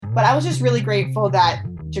But I was just really grateful that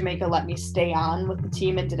Jamaica let me stay on with the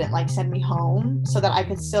team and didn't like send me home so that I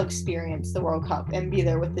could still experience the World Cup and be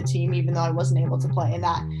there with the team even though I wasn't able to play. And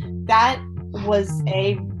that was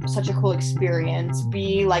such a cool experience.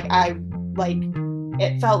 B, like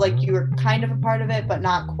it felt like you were kind of a part of it but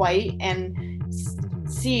not quite, and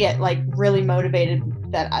C, it like really motivated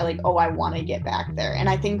that I want to get back there. And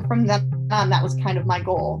I think from then on, that was kind of my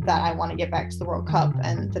goal, that I want to get back to the World Cup,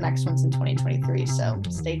 and the next one's in 2023. So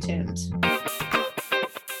stay tuned.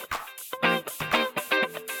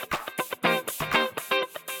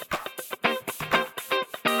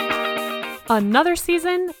 Another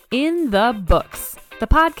season in the books. The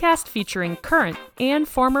podcast featuring current and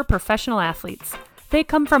former professional athletes. They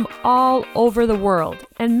come from all over the world,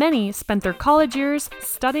 and many spent their college years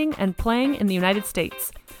studying and playing in the United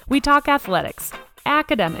States. We talk athletics,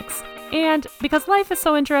 academics, and, because life is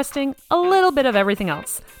so interesting, a little bit of everything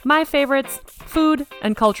else. My favorites, food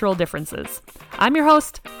and cultural differences. I'm your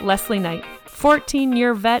host, Leslie Knight,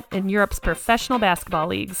 14-year vet in Europe's professional basketball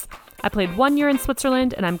leagues. I played 1 year in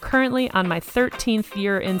Switzerland, and I'm currently on my 13th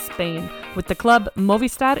year in Spain with the club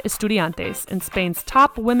Movistar Estudiantes in Spain's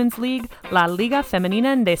top women's league, La Liga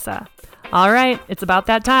Femenina Endesa. All right, it's about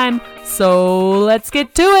that time, so let's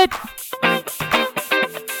get to it.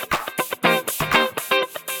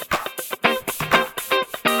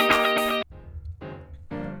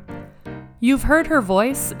 You've heard her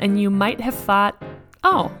voice, and you might have thought,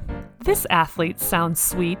 oh, this athlete sounds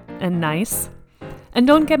sweet and nice. And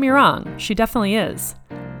don't get me wrong, she definitely is.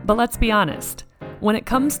 But let's be honest, when it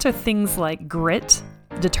comes to things like grit,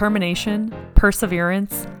 determination,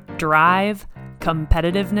 perseverance, drive,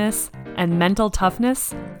 competitiveness, and mental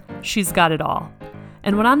toughness, she's got it all.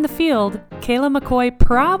 And when on the field, Kayla McCoy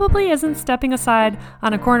probably isn't stepping aside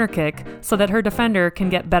on a corner kick so that her defender can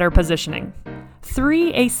get better positioning.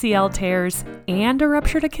 3 ACL tears and a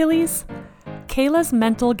ruptured Achilles? Kayla's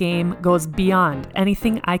mental game goes beyond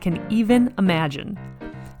anything I can even imagine.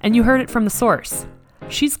 And you heard it from the source.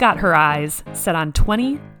 She's got her eyes set on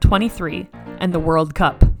 2023 and the World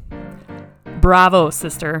Cup. Bravo,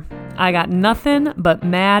 sister. I got nothing but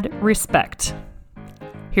mad respect.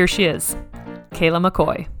 Here she is, Kayla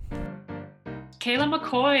McCoy. Kayla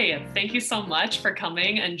McCoy, thank you so much for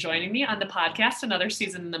coming and joining me on the podcast, another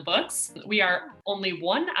season in the books. We are only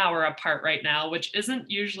 1 hour apart right now, which isn't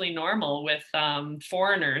usually normal with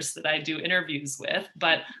foreigners that I do interviews with.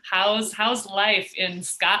 But how's life in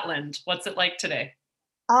Scotland? What's it like today?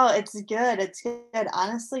 Oh, it's good. It's good.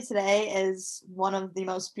 Honestly, today is one of the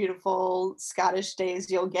most beautiful Scottish days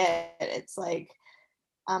you'll get. It's like,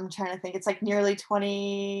 I'm trying to think, it's like nearly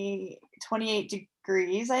 28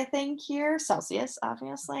 degrees, I think, here, Celsius,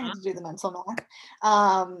 obviously. I had to do the mental math.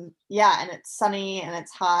 Yeah, and it's sunny and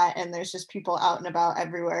it's hot and there's just people out and about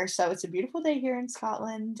everywhere. So it's a beautiful day here in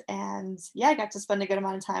Scotland. And yeah, I got to spend a good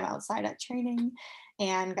amount of time outside at training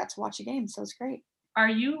and got to watch a game. So it's great. Are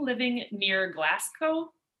you living near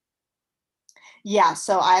Glasgow? Yeah,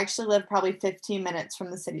 so I actually live probably 15 minutes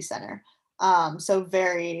from the city center. So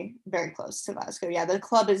very, very close to Glasgow. Yeah, the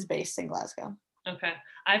club is based in Glasgow. Okay.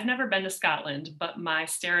 I've never been to Scotland, but my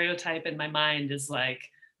stereotype in my mind is like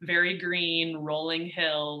very green, rolling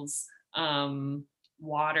hills,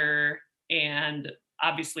 water, and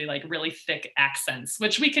obviously like really thick accents,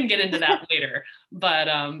 which we can get into that later. But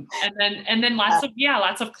and then lots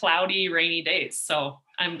of cloudy, rainy days. So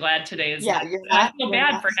I'm glad today is. Yeah, I feel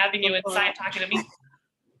bad for having you inside talking to me.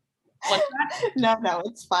 What's that? No,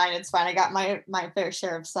 it's fine. It's fine. I got my fair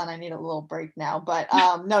share of sun. I need a little break now, but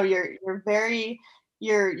no, you're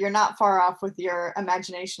not far off with your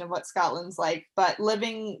imagination of what Scotland's like. But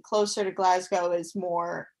living closer to Glasgow is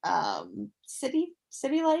more city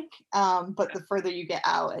like. But the further you get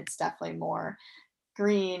out, it's definitely more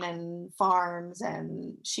green and farms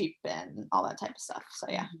and sheep and all that type of stuff. So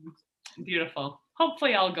yeah, beautiful.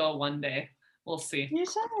 Hopefully, I'll go one day. We'll see. You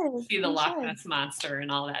should. See the Loch Ness Monster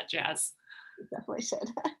and all that jazz. You definitely should.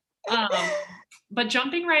 But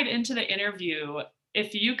jumping right into the interview,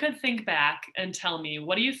 if you could think back and tell me,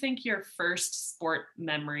 what do you think your first sport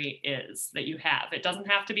memory is that you have? It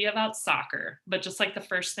doesn't have to be about soccer, but just like the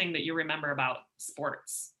first thing that you remember about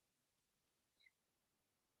sports.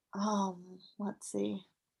 Let's see.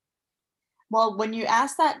 Well, when you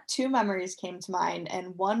asked that, 2 memories came to mind,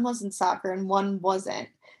 and one was in soccer and one wasn't.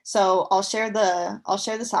 So I'll share the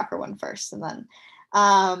soccer one first, and then.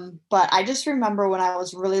 But I just remember when I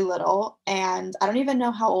was really little, and I don't even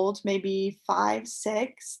know how old, maybe 5,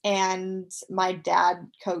 6, and my dad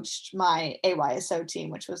coached my AYSO team,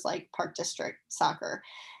 which was like Park District soccer,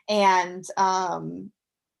 and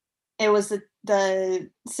it was the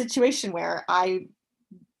situation where I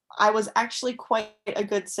I was actually quite a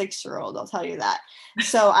good 6-year-old, I'll tell you that.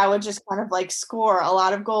 So I would just kind of like score a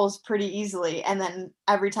lot of goals pretty easily. And then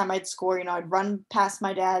every time I'd score, I'd run past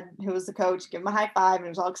my dad, who was the coach, give him a high five, and he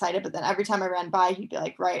was all excited. But then every time I ran by, he'd be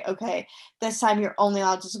like, right, okay, this time you're only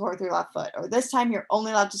allowed to score with your left foot, or this time you're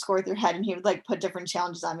only allowed to score with your head. And he would like put different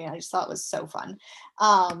challenges on me. And I just thought it was so fun.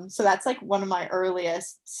 So that's like one of my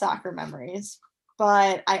earliest soccer memories.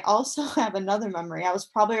 But I also have another memory. I was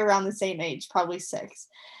probably around the same age, probably 6,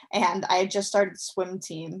 and I had just started swim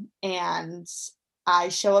team, and I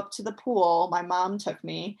show up to the pool. My mom took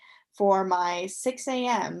me for my 6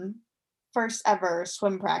 a.m. first ever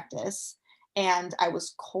swim practice. And I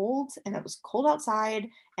was cold, and it was cold outside,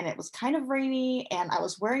 and it was kind of rainy, and I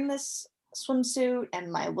was wearing this swimsuit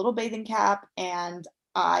and my little bathing cap, and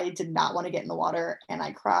I did not want to get in the water, and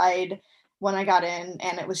I cried when I got in,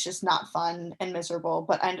 and it was just not fun and miserable.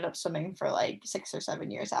 But I ended up swimming for like 6 or 7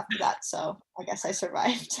 years after that. So I guess I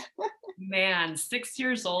survived. Man, 6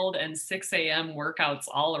 years old and 6 a.m. workouts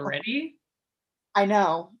all already? I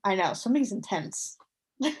know. I know. Swimming's intense.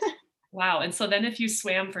 Wow. And so then if you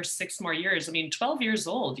swam for 6 more years, I mean, 12 years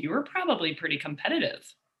old, you were probably pretty competitive.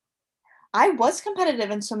 I was competitive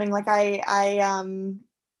in swimming. Like I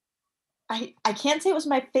can't say it was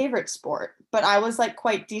my favorite sport, but I was like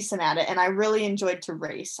quite decent at it, and I really enjoyed to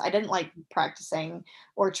race. I didn't like practicing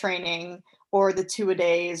or training or the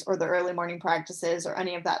 2-a-days or the early morning practices or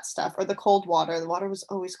any of that stuff or the cold water. The water was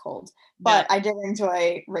always cold, Yeah. but I did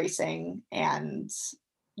enjoy racing and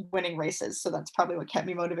winning races. So that's probably what kept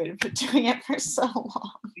me motivated for doing it for so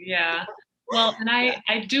long. Yeah. Well, and Yeah.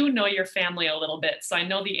 I do know your family a little bit, so I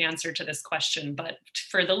know the answer to this question. But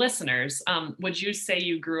for the listeners, would you say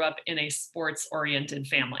you grew up in a sports-oriented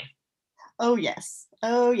family? Oh yes.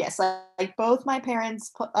 Oh yes. Like both my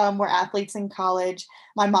parents were athletes in college.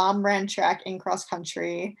 My mom ran track and cross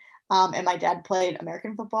country, and my dad played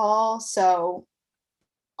American football. So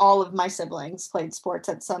all of my siblings played sports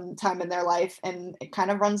at some time in their life, and it kind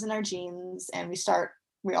of runs in our genes. And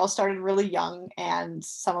we all started really young, and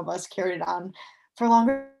some of us carried it on for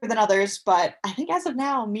longer than others. But I think as of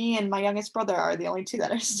now, me and my youngest brother are the only two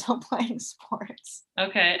that are still playing sports.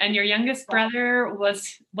 Okay. And your youngest brother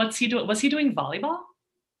what's he doing? Was he doing volleyball?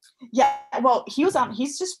 Yeah, well,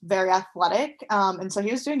 he's just very athletic. And so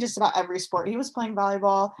he was doing just about every sport. He was playing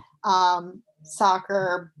volleyball,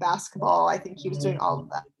 soccer, basketball. I think he was doing all of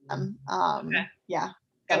them. Okay. Yeah.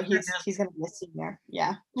 So Good for he's gonna be a senior.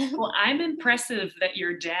 Yeah. Well, I'm impressive that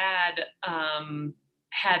your dad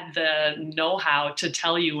had the know-how to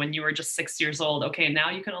tell you when you were just 6 years old, okay, now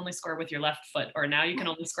you can only score with your left foot, or now you can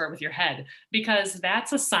only score with your head, because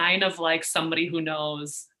that's a sign of like somebody who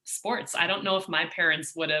knows sports. I don't know if my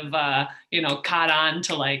parents would have, caught on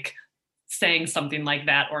to like saying something like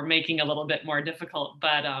that or making a little bit more difficult,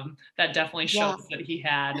 but that definitely shows Yeah. that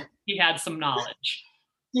he had some knowledge.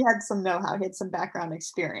 He had some know-how, he had some background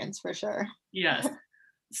experience for sure. Yes.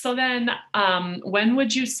 So then, when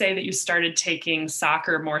would you say that you started taking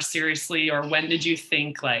soccer more seriously, or when did you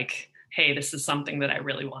think like, "Hey, this is something that I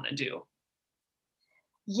really want to do"?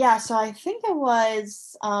 Yeah, so I think it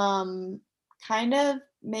was kind of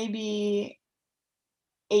maybe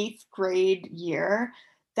 8th grade year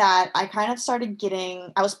that I kind of started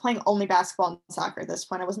getting. I was playing only basketball and soccer at this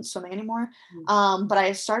point. I wasn't swimming anymore. But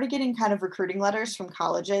I started getting kind of recruiting letters from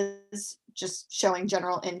colleges just showing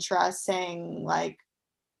general interest, saying like,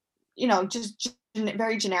 just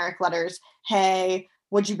very generic letters. Hey,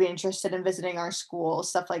 would you be interested in visiting our school?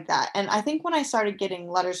 Stuff like that. And I think when I started getting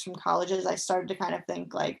letters from colleges, I started to kind of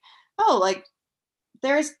think like, oh, like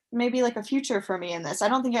there's maybe like a future for me in this. I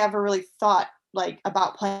don't think I ever really thought like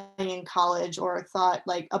about playing in college or thought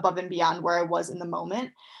like above and beyond where I was in the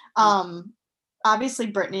moment. Um, Obviously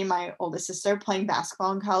Brittany, my oldest sister, playing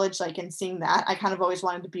basketball in college, like and seeing that, I kind of always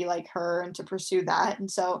wanted to be like her and to pursue that. And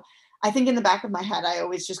so I think in the back of my head, I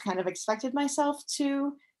always just kind of expected myself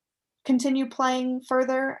to continue playing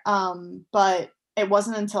further. But it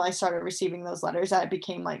wasn't until I started receiving those letters that it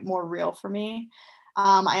became like more real for me.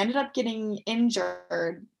 I ended up getting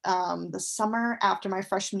injured the summer after my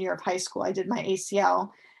freshman year of high school. I did my ACL,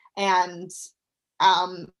 and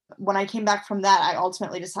when I came back from that, I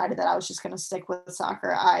ultimately decided that I was just going to stick with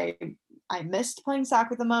soccer. I missed playing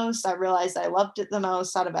soccer the most. I realized I loved it the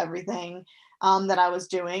most out of everything that I was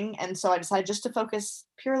doing, and so I decided just to focus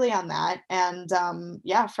purely on that. And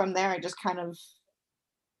yeah, from there, I just kind of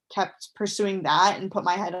kept pursuing that and put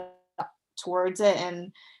my head up towards it,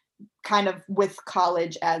 and kind of with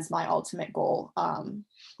college as my ultimate goal.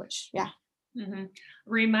 Which yeah. Mhm.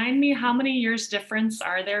 Remind me, how many years difference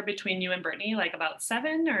are there between you and Brittany? Like about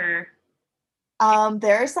 7 or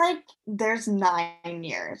There's 9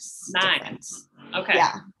 years 9? difference. Okay.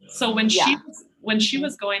 Yeah. So Yeah. when she Mhm.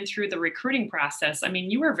 was going through the recruiting process, I mean,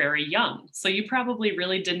 you were very young, so you probably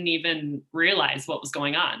really didn't even realize what was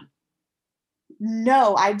going on.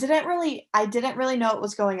 No, I didn't really know what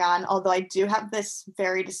was going on, although I do have this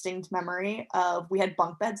very distinct memory of we had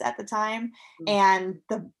bunk beds at the time, Mm. and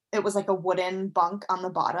it was like a wooden bunk on the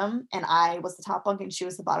bottom, and I was the top bunk and she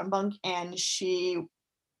was the bottom bunk, and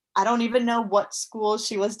I don't even know what school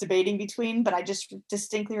she was debating between, but I just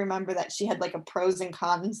distinctly remember that she had like a pros and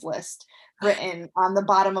cons list written on the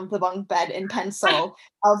bottom of the bunk bed in pencil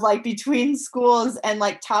of like between schools and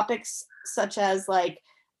like topics such as like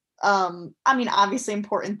I mean, obviously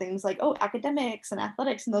important things like, oh, academics and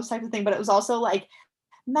athletics and those types of things, but it was also like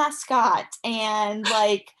mascot and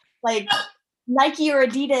like Nike or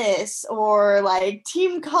Adidas or like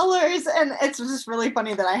team colors. And it's just really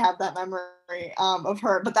funny that I have that memory of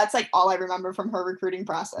her. But that's like all I remember from her recruiting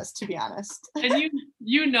process, to be honest. And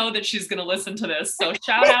you know that she's going to listen to this. So I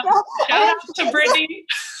shout hope out she to does. Brittany.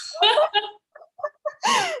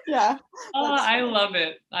 Yeah, Oh, that's I funny. love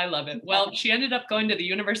it. I love it. Yeah, Well, she ended up going to the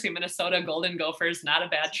University of Minnesota Golden Gophers. Not a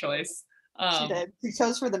bad she did. choice. She Um, did. She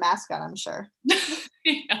chose for the mascot, I'm sure.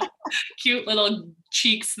 yeah, cute little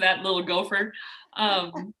cheeks, that little gopher.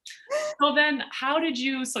 Um, so then, how did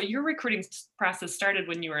you? So your recruiting process started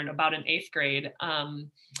when you were in about an eighth grade.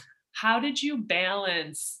 How did you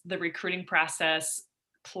balance the recruiting process,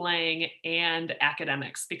 playing, and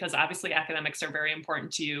academics? Because obviously academics are very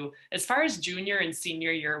important to you. As far as junior and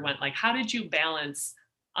senior year went, like how did you balance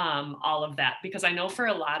all of that? Because I know for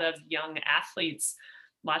a lot of young athletes,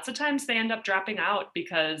 lots of times they end up dropping out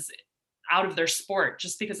because out of their sport,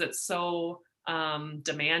 just because it's so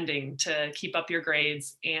demanding to keep up your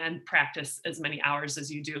grades and practice as many hours as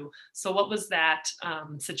you do. So, what was that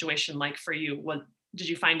situation like for you? What did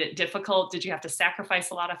you find it difficult? Did you have to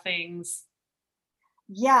sacrifice a lot of things?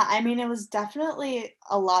 Yeah, I mean, it was definitely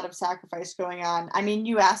a lot of sacrifice going on. I mean,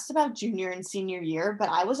 you asked about junior and senior year, but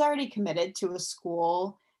I was already committed to a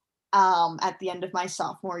school at the end of my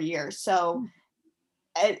sophomore year. So,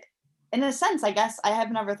 it, in a sense, I guess I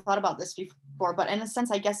have never thought about this before, but in a sense,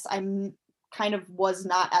 I guess I'm kind of was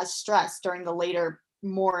not as stressed during the later,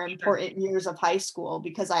 more Sure. important years of high school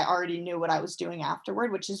because I already knew what I was doing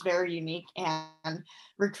afterward, which is very unique. And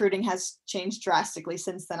recruiting has changed drastically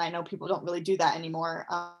since then. I know people don't really do that anymore,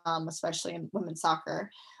 especially in women's soccer.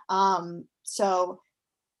 So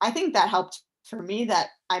I think that helped for me that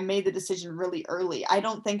I made the decision really early. I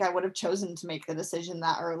don't think I would have chosen to make the decision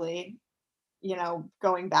that early,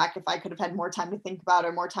 going back if I could have had more time to think about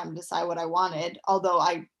or more time to decide what I wanted. Although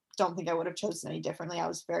I don't think I would have chosen any differently. I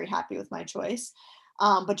was very happy with my choice.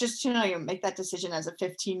 But just you make that decision as a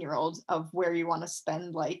 15-year-old of where you want to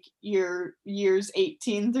spend like your years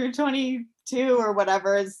 18 through 22 or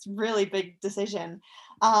whatever is really big decision.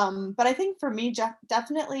 But I think for me,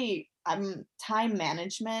 definitely, time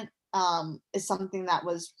management is something that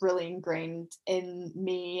was really ingrained in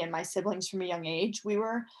me and my siblings from a young age. We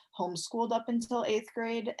were homeschooled up until eighth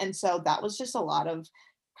grade. And so that was just a lot of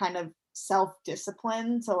kind of self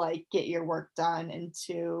discipline to like get your work done and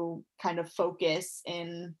to kind of focus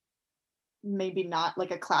in maybe not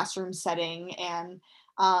like a classroom setting. And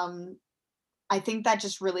um, I think that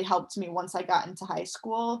just really helped me once I got into high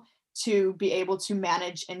school to be able to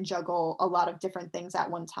manage and juggle a lot of different things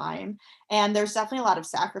at one time. And there's definitely a lot of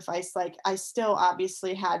sacrifice. Like I still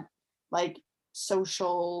obviously had like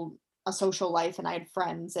social a social life and I had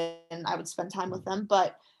friends and I would spend time with them,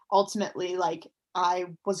 but ultimately like I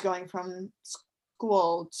was going from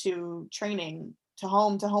school to training to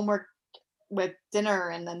home to homework with dinner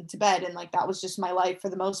and then to bed, and like that was just my life for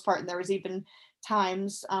the most part. And there was even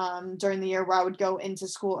times during the year where I would go into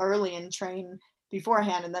school early and train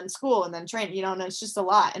beforehand and then school and then train, and it's just a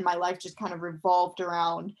lot, and my life just kind of revolved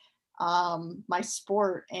around my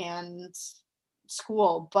sport and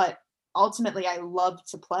school. But ultimately I loved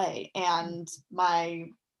to play, and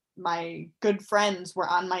my good friends were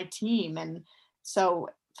on my team, and so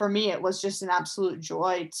for me it was just an absolute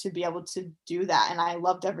joy to be able to do that, and I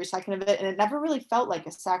loved every second of it, and it never really felt like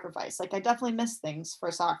a sacrifice. Like I definitely missed things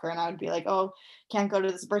for soccer, and I would be like, oh, can't go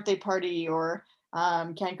to this birthday party, or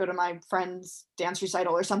can't go to my friend's dance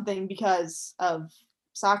recital or something because of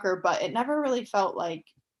soccer, but it never really felt like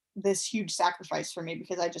this huge sacrifice for me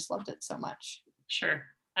because I just loved it so much. Sure.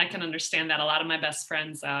 I can understand that. A lot of my best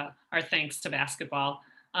friends are thanks to basketball.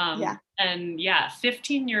 Yeah. And yeah,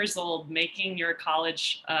 15 years old, making your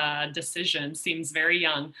college decision seems very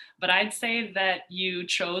young, but I'd say that you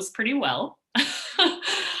chose pretty well.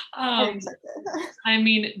 I um, accept it. I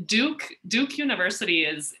mean, Duke University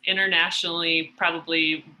is internationally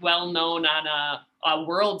probably well known on a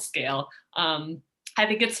world scale. I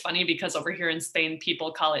think it's funny because over here in Spain,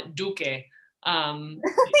 people call it duque. Um,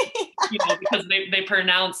 because they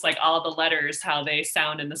pronounce like all the letters how they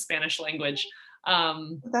sound in the Spanish language.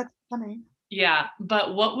 Um, That's funny. yeah,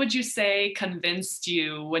 but what would you say convinced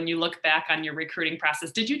you when you look back on your recruiting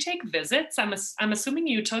process? Did you take visits? I'm assuming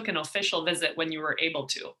you took an official visit when you were able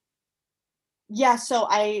to. Yeah, so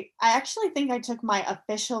I actually think I took my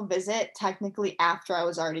official visit technically after I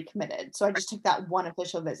was already committed. So I just took that one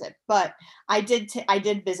official visit. But I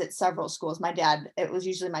did visit several schools. It was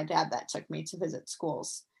usually my dad that took me to visit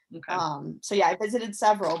schools. Okay. So yeah, I visited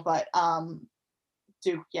several, but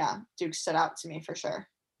Duke stood out to me for sure.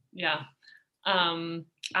 Yeah. Um,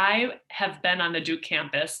 I have been on the Duke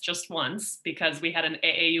campus just once because we had an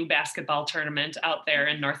AAU basketball tournament out there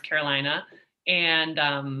in North Carolina. And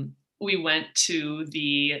we went to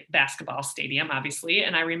the basketball stadium, obviously.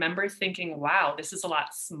 And I remember thinking, wow, this is a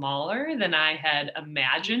lot smaller than I had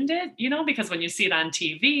imagined it, because when you see it on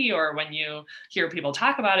TV or when you hear people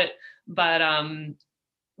talk about it. But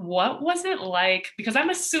what was it like? Because I'm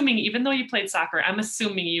assuming, even though you played soccer, I'm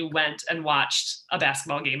assuming you went and watched a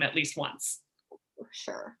basketball game at least once. For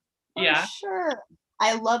sure. For Yeah. sure.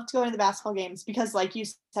 I loved going to the basketball games because, like you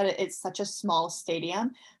said, it's such a small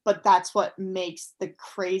stadium, but that's what makes the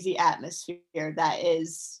crazy atmosphere that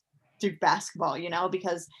is Duke basketball,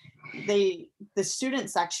 because the student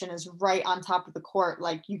section is right on top of the court.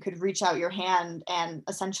 Like you could reach out your hand and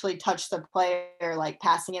essentially touch the player, like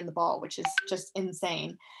passing in the ball, which is just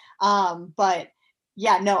insane. But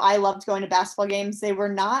yeah, no, I loved going to basketball games. They were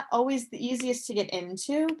not always the easiest to get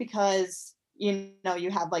into because you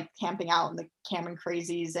have like camping out and the Cameron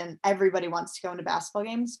Crazies, and everybody wants to go into basketball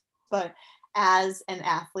games. But as an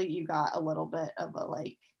athlete, you got a little bit of a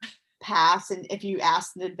like pass, and if you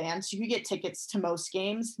asked in advance, you could get tickets to most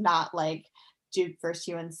games, not like Duke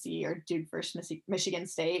versus UNC or Duke versus Michigan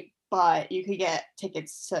State, but you could get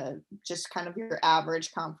tickets to just kind of your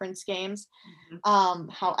average conference games. Mhm.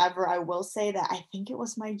 However, I will say that I think it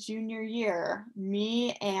was my junior year,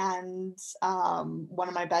 me and one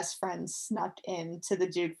of my best friends snuck into the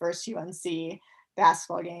Duke versus UNC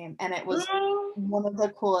basketball game, and it was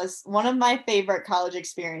one of my favorite college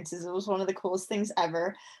experiences. It was one of the coolest things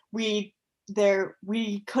ever. We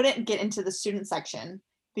we couldn't get into the student section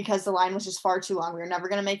because the line was just far too long. We were never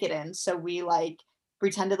going to make it in. So we like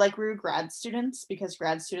pretended like we were grad students because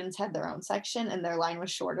grad students had their own section and their line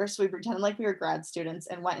was shorter. So we pretended like we were grad students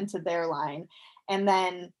and went into their line. And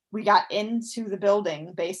then we got into the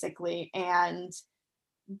building basically, and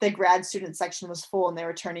the grad student section was full and they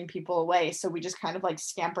were turning people away. So we just kind of like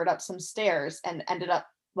scampered up some stairs and ended up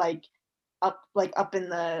like up in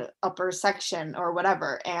the upper section or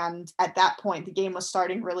whatever. And at that point, the game was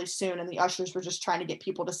starting really soon, and the ushers were just trying to get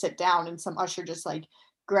people to sit down. And some usher just like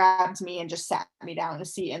grabbed me and just sat me down in a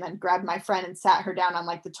seat, and then grabbed my friend and sat her down on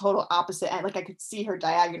like the total opposite end. Like I could see her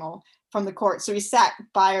diagonal from the court. So we sat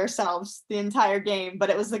by ourselves the entire game, but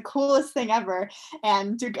it was the coolest thing ever.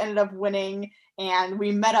 And Duke ended up winning, and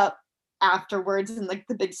we met up afterwards in like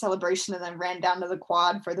the big celebration and then ran down to the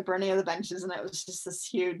quad for the burning of the benches, and it was just this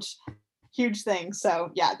huge thing. So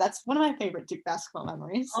yeah, that's one of my favorite Duke basketball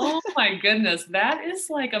memories. Oh my goodness, that is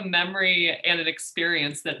like a memory and an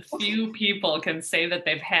experience that few people can say that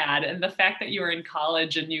they've had. And the fact that you were in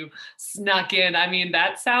college and you snuck in, I mean,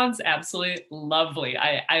 that sounds absolutely lovely.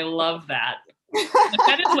 I love that.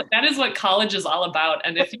 Like, that is what college is all about.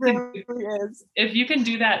 And It really is. if you can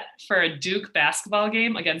do that for a Duke basketball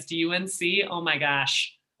game against UNC, oh my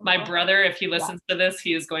gosh. My brother, if he Yeah. listens to this,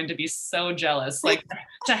 he is going to be so jealous. Like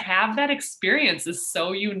to have that experience is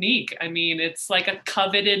so unique. I mean, it's like a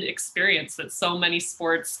coveted experience that so many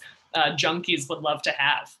sports junkies would love to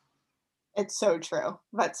have. It's so true.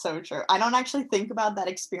 That's so true. I don't actually think about that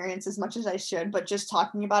experience as much as I should, but just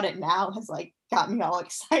talking about it now has like got me all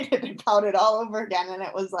excited about it all over again. And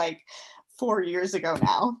it was like 4 years ago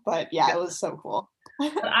now. But yeah, it was so cool.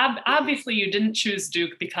 But obviously, you didn't choose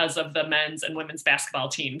Duke because of the men's and women's basketball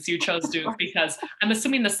teams. You chose Duke because I'm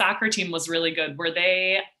assuming the soccer team was really good. Were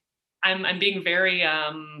they? I'm being very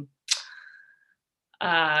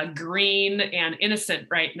green and innocent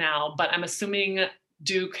right now, but I'm assuming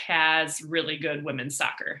Duke has really good women's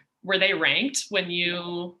soccer. Were they ranked when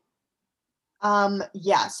you?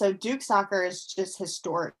 Yeah, so Duke soccer is just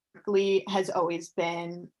historically has always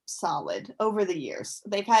been solid over the years.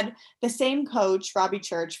 They've had the same coach, Robbie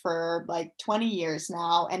Church, for like 20 years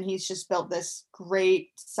now, and he's just built this great,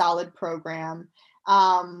 solid program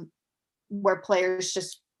where players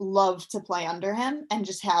just love to play under him and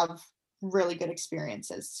just have really good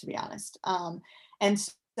experiences, to be honest. And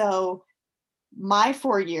so my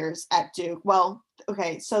 4 years at Duke, well,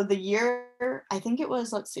 okay, so the year, I think it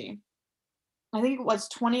was, let's see, I think it was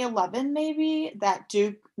 2011 maybe that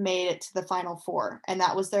Duke made it to the Final Four, and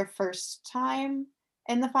that was their first time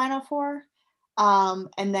in the Final Four.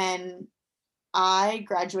 And then I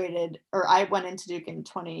went into Duke in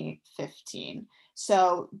 2015.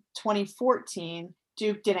 So 2014,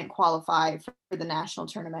 Duke didn't qualify for the national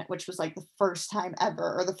tournament, which was like the first time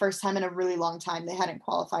ever, or the first time in a really long time they hadn't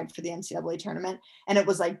qualified for the NCAA tournament. And it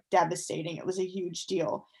was like devastating. It was a huge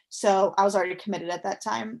deal. So I was already committed at that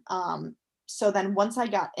time. So then once I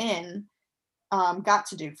got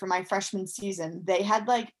to Duke for my freshman season, they had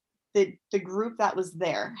like the group that was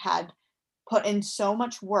there had put in so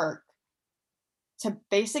much work to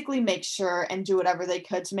basically make sure and do whatever they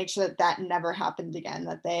could to make sure that that never happened again,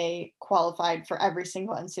 that they qualified for every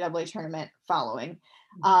single NCAA tournament following,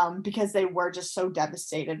 because they were just so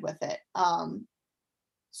devastated with it.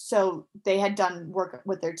 So they had done work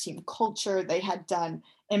with their team culture. They had done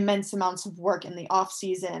immense amounts of work in the off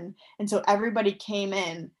season. And so everybody came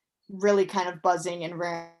in really kind of buzzing and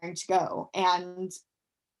raring to go. And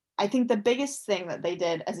I think the biggest thing that they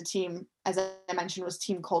did as a team, as I mentioned, was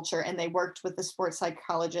team culture. And they worked with the sports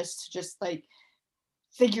psychologist to just like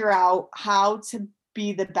figure out how to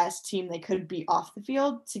be the best team they could be off the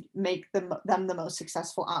field to make them the most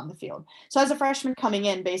successful on the field. So as a freshman coming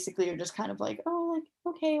in, basically you're just kind of like, oh,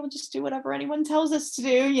 like, okay, we'll just do whatever anyone tells us to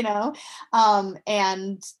do, you know?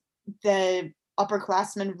 And the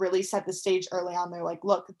upperclassmen really set the stage early on. They're like,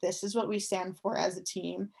 look, this is what we stand for as a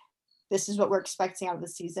team. This is what we're expecting out of the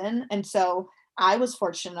season. And so I was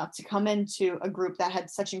fortunate enough to come into a group that had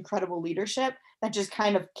such incredible leadership that just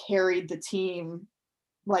kind of carried the team.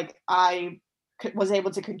 Like I was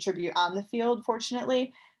able to contribute on the field,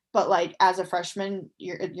 fortunately, but like as a freshman,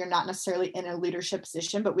 you're not necessarily in a leadership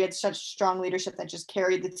position, but we had such strong leadership that just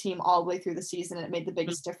carried the team all the way through the season, and it made the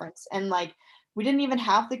biggest difference. And like we didn't even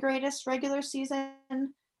have the greatest regular season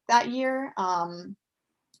that year.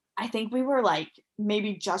 I think we were like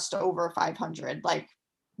maybe just over 500. Like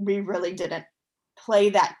we really didn't play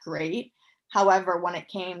that great. However, when it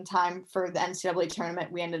came time for the NCAA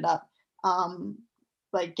tournament, we ended up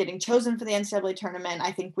like getting chosen for the NCAA tournament.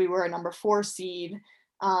 I think we were a number 4 seed,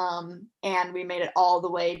 and we made it all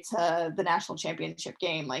the way to the national championship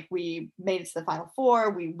game. Like we made it to the Final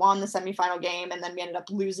Four, we won the semifinal game, and then we ended up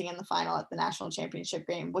losing in the final at the national championship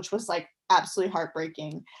game, which was like absolutely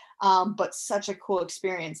heartbreaking, but such a cool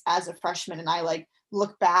experience as a freshman. And I like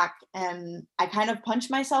look back and I kind of punch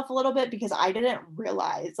myself a little bit because I didn't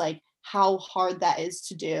realize like how hard that is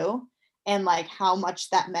to do and like how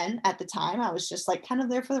much that meant at the time. I was just like kind of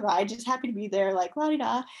there for the ride, just happy to be there, like la di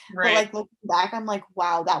da. But Right. like looking back, I'm like,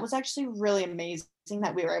 wow, that was actually really amazing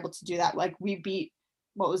that we were able to do that. Like we beat,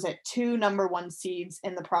 what was it, 2 number 1 seeds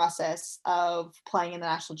in the process of playing in the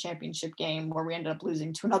national championship game, where we ended up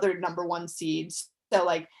losing to another number 1 seed. So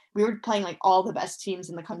like we were playing like all the best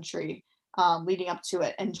teams in the country leading up to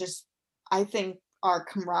it, and just I think our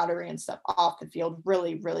camaraderie and stuff off the field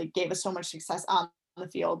really, really gave us so much success on the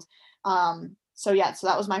field. So yeah, so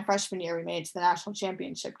that was my freshman year. We made it to the national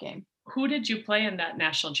championship game. Who did you play in that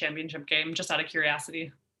national championship game, just out of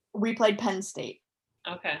curiosity? We played Penn State.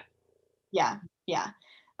 Okay. Yeah, yeah.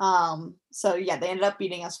 So yeah, they ended up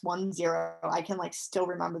beating us 1-0. I can like still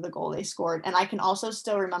remember the goal they scored. And I can also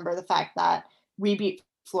still remember the fact that we beat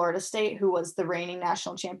Florida State, who was the reigning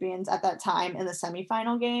national champions at that time, in the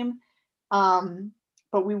semifinal game.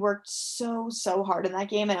 But we worked so hard in that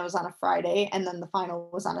game, and it was on a Friday, and then the final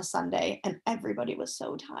was on a Sunday, and everybody was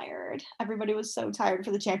so tired. Everybody was so tired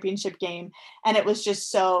for the championship game. And it was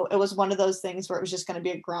just it was one of those things where it was just going to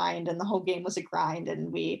be a grind, and the whole game was a grind,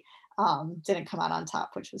 and we didn't come out on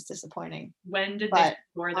top, which was disappointing. When did they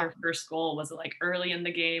score their first goal? Was it like early in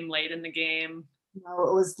the game, late in the game? No,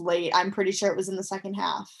 it was late. I'm pretty sure it was in the second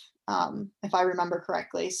half, if I remember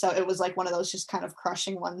correctly. So it was like one of those just kind of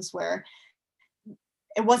crushing ones where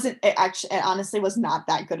it honestly was not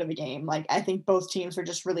that good of a game. Like I think both teams were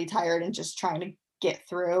just really tired and just trying to get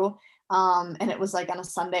through. And it was like on a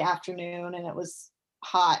Sunday afternoon, and it was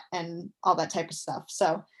hot and all that type of stuff.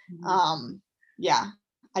 So yeah,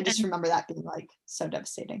 I just remember that being like so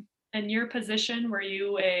devastating. And your position, were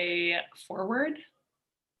you a forward?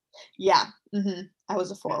 Yeah. I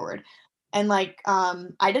was a forward. And like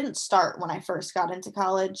I didn't start when I first got into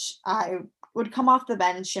college. I would come off the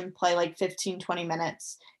bench and play like 15-20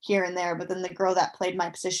 minutes here and there, but then the girl that played my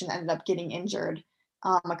position ended up getting injured,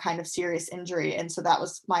 a kind of serious injury, and so that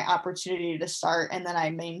was my opportunity to start. And then I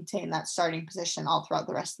maintained that starting position all throughout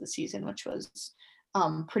the rest of the season, which was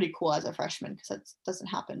pretty cool as a freshman, because it doesn't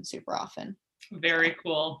happen super often. Very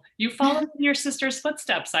cool. You followed in your sister's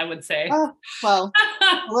footsteps, I would say. Oh, well,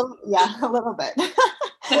 a little bit.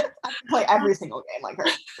 I can play every single game like her.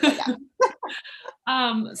 Yeah.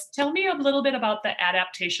 Tell me a little bit about the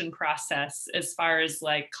adaptation process as far as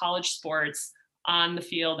like college sports on the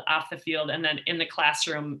field, off the field, and then in the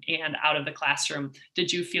classroom and out of the classroom.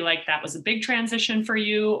 Did you feel like that was a big transition for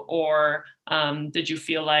you, or did you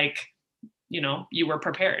feel like, you were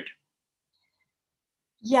prepared?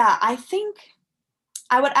 Yeah, I think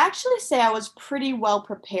I would actually say I was pretty well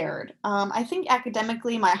prepared. I think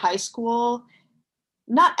academically, my high school,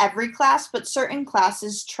 not every class, but certain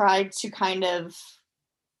classes tried to kind of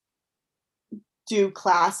do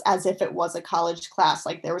class as if it was a college class,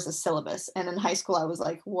 like there was a syllabus. And in high school, I was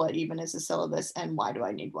like, what even is a syllabus and why do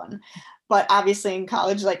I need one? But obviously in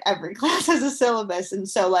college, like every class has a syllabus. And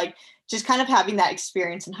so, like, just kind of having that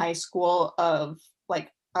experience in high school of like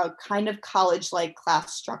a kind of college like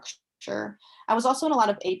class structure. I was also in a lot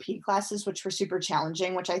of AP classes, which were super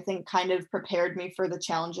challenging, which I think kind of prepared me for the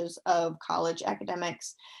challenges of college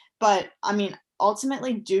academics. But I mean,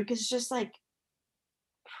 ultimately, Duke is just like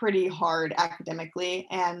pretty hard academically,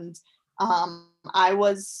 and I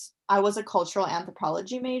was a cultural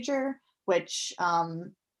anthropology major, which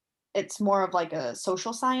it's more of like a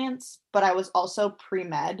social science, but I was also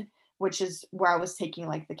pre-med, which is where I was taking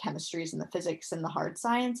like the chemistries and the physics and the hard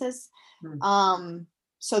sciences. Hmm.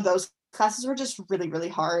 So those classes were just really, really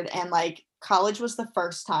hard, and like college was the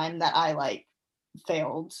first time that I like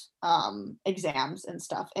failed exams and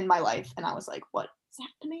stuff in my life, and I was like, what is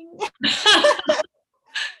happening?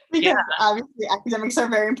 Yeah. Because obviously academics are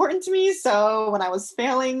very important to me. So when I was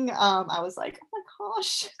failing, I was like, oh my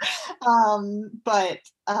gosh.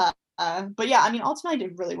 But yeah, I mean, ultimately I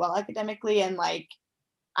did really well academically, and like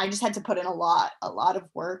I just had to put in a lot of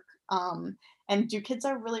work. And Duke kids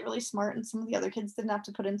are really, really smart, and some of the other kids didn't have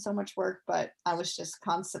to put in so much work, but I was just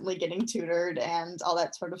constantly getting tutored and all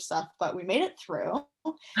that sort of stuff. But we made it through.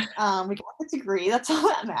 We got the degree. That's all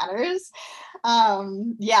that matters.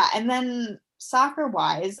 Yeah, and then soccer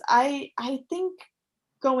wise, I think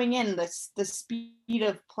going in, the speed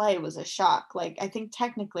of play was a shock. Like I think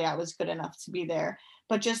technically I was good enough to be there,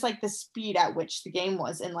 but just like the speed at which the game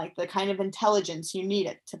was and like the kind of intelligence you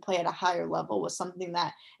needed to play at a higher level was something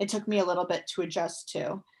that it took me a little bit to adjust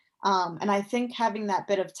to. And I think having that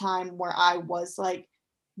bit of time where I was like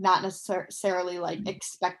not necessarily like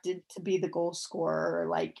expected to be the goal scorer, or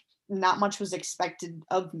like not much was expected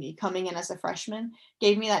of me coming in as a freshman,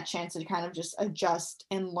 gave me that chance to kind of just adjust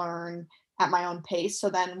and learn at my own pace. So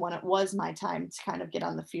then when it was my time to kind of get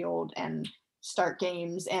on the field and start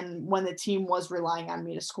games, and when the team was relying on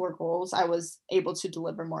me to score goals, I was able to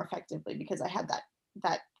deliver more effectively because I had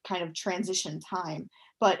that kind of transition time.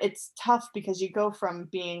 But it's tough because you go from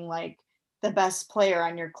being like the best player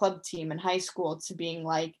on your club team in high school to being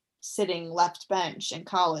like sitting left bench in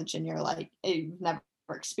college, and you're like, you've never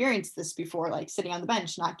experienced this before, like sitting on the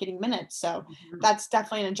bench not getting minutes. So Mhm. that's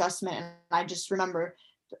definitely an adjustment. And I just remember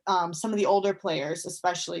some of the older players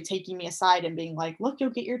especially taking me aside and being like, look, you'll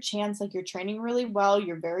get your chance, like you're training really well,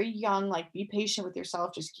 you're very young, like be patient with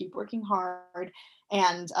yourself, just keep working hard.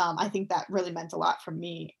 And I think that really meant a lot for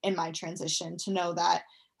me in my transition to know that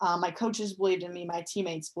my coaches believed in me, my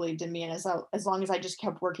teammates believed in me, and as long as I just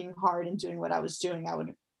kept working hard and doing what I was doing, I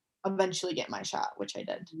would eventually get my shot, which I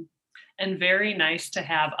did. And very nice to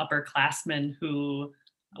have upperclassmen who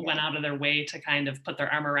went Yeah. out of their way to kind of put their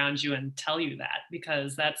arm around you and tell you that,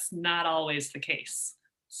 because that's not always the case.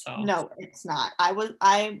 So, No, it's not.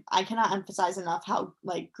 I cannot emphasize enough how,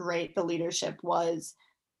 like, great the leadership was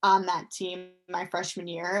on that team my freshman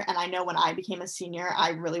year, and I know when I became a senior, I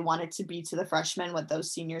really wanted to be to the freshmen what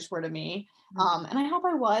those seniors were to me, and I hope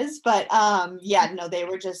I was, but, yeah, no, they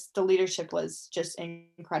were just the leadership was just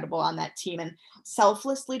incredible on that team, and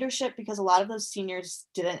selfless leadership because a lot of those seniors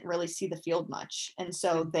didn't really see the field much, and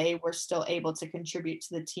so they were still able to contribute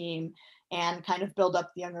to the team and kind of build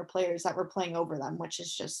up the younger players that were playing over them, which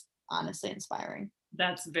is just honestly inspiring.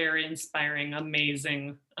 that's very inspiring,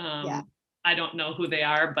 amazing. Yeah. I don't know who they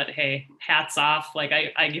are, but hey, hats off. Like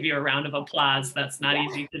I give you a round of applause. That's not Yeah.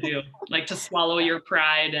 easy to do. Like to swallow your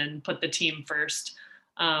pride and put the team first.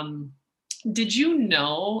 Um, did you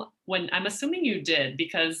know when I'm assuming you did,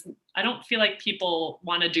 because I don't feel like people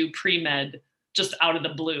want to do pre-med just out of the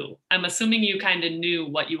blue. I'm assuming you kind of knew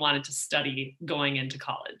what you wanted to study going into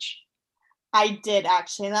college. I did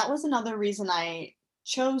actually, and that was another reason I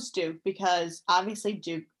chose Duke because obviously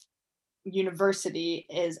Duke University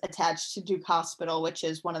is attached to Duke Hospital, which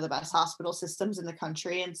is one of the best hospital systems in the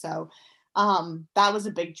country, and so, that was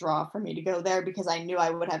a big draw for me to go there because I knew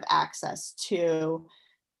I would have access to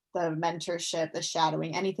the mentorship, the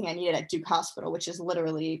shadowing, anything I needed at Duke Hospital, which is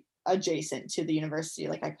literally adjacent to the university.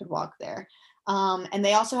 Like I could walk there. And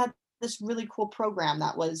they also had this really cool program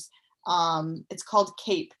that was It's called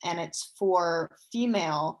CAPE, and it's for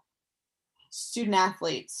female student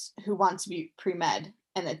athletes who want to be pre-med,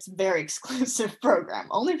 and it's a very exclusive program.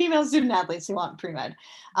 Only female student athletes who want pre-med.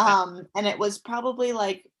 And it was probably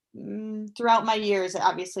like throughout my years,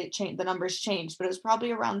 obviously it changed, the numbers changed, but it was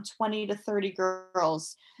probably around 20 to 30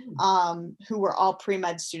 girls who were all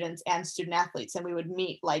pre-med students and student athletes. And we would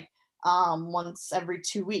meet like once every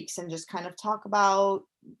 2 weeks and just kind of talk about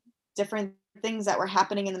different things that were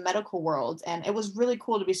happening in the medical world. And it was really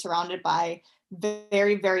cool to be surrounded by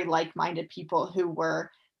very, very like-minded people who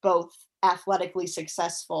were both athletically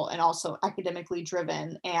successful and also academically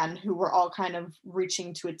driven, and who were all kind of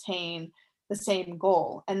reaching to attain the same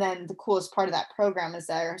goal. And then the coolest part of that program is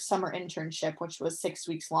their summer internship, which was 6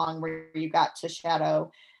 weeks long, where you got to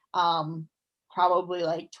shadow probably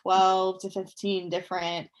like 12 to 15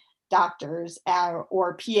 different doctors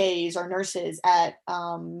or PAs or nurses at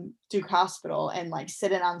Duke Hospital, and like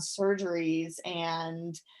sit in on surgeries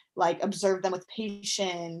and like observe them with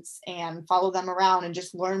patients and follow them around and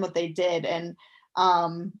just learn what they did. And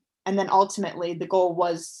then ultimately the goal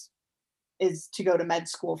is to go to med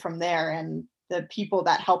school from there. And the people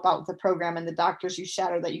that help out with the program and the doctors you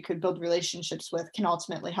shadow that you could build relationships with can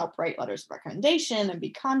ultimately help write letters of recommendation and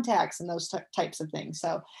be contacts and those types of things.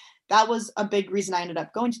 So that was a big reason I ended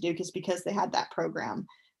up going to Duke, is because they had that program.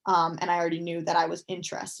 And I already knew that I was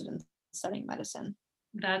interested in studying medicine.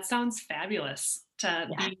 That sounds fabulous to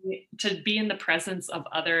Yeah. be in the presence of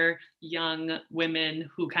other young women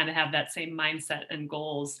who kind of have that same mindset and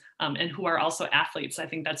goals, and who are also athletes. I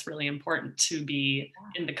think that's really important, to be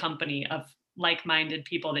in the company of like-minded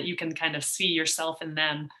people that you can kind of see yourself in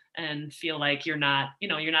them and feel like you're not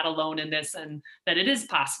alone in this, and that it is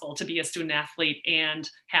possible to be a student athlete and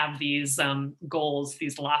have these goals,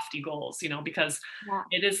 these lofty goals, because Yeah.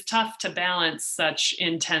 it is tough to balance such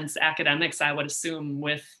intense academics, I would assume,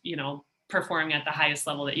 with, performing at the highest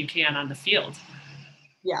level that you can on the field.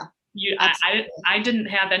 Yeah. You, Absolutely. I didn't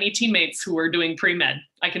have any teammates who were doing pre-med.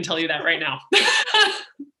 I can tell you that right now.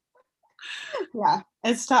 Yeah,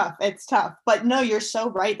 it's tough. It's tough. But no, you're so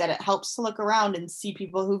right that it helps to look around and see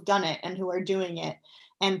people who've done it and who are doing it,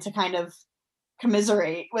 and to kind of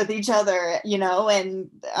commiserate with each other, and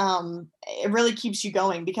it really keeps you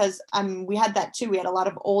going, because we had that too. We had a lot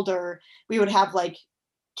of we would have like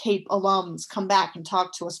CAPE alums come back and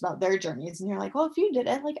talk to us about their journeys. And you're like, well, if you did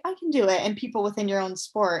it, like I can do it. And people within your own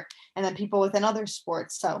sport, and then people within other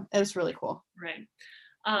sports. So it was really cool. Right.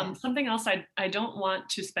 Yeah. Something else, I don't want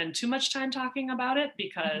to spend too much time talking about it,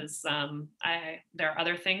 because there are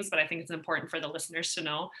other things, but I think it's important for the listeners to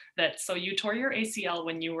know that. So you tore your ACL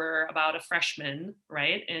when you were about a freshman,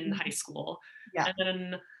 right, in high school. Yeah. And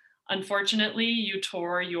then unfortunately you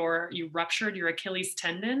ruptured your Achilles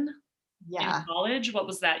tendon in Yeah. college. What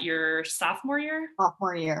was that, your sophomore year?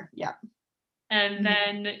 Sophomore year. Yeah. And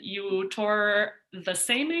then you tore the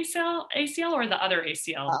same ACL or the other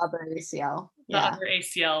ACL? Other ACL. The Yeah. other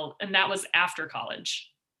ACL, and that was after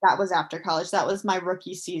college. That was after college. That was my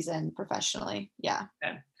rookie season professionally. Yeah.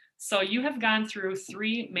 Okay. So you have gone through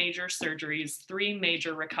 3 major surgeries, 3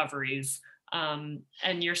 major recoveries, and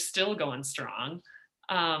you're still going strong.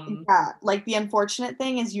 Yeah. Like the unfortunate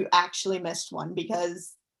thing is you actually missed one,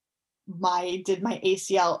 because did my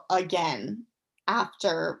ACL again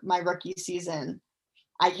after my rookie season.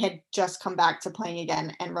 I had just come back to playing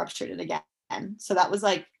again and ruptured it again. So that was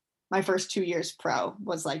like my first 2 years pro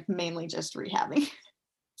was like mainly just rehabbing.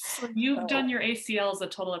 So you've So done your ACLs a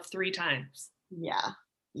total of 3 times. yeah.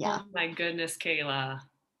 Yeah. Oh my goodness, Kayla.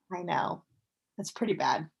 I know. That's pretty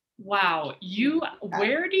bad. Wow.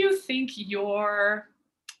 Where do you think your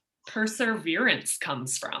perseverance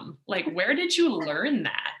comes from? Like, where did you learn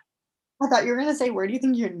that? I thought you were gonna say, where do you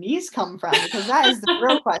think your knees come from? Because that is the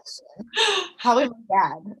real question. Probably my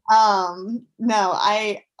dad. No,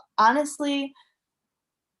 I honestly,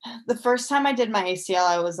 the first time I did my ACL,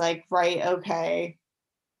 I was like, right, okay.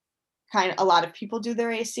 Kind of a lot of people do their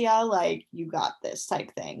ACL, like, you got this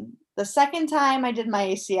type thing. The second time I did my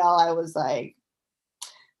ACL, I was like,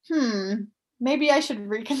 maybe I should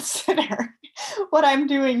reconsider what I'm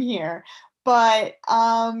doing here. But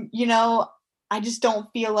I just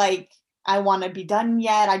don't feel like I want to be done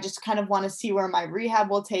yet. I just kind of want to see where my rehab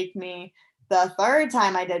will take me. The third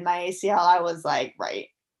time I did my ACL, I was like, right,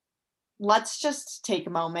 let's just take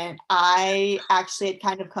a moment. I actually had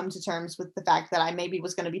kind of come to terms with the fact that I maybe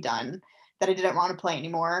was going to be done, that I didn't want to play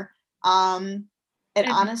anymore. And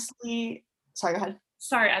And honestly, sorry, go ahead.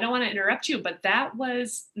 sorry, I don't want to interrupt you, but that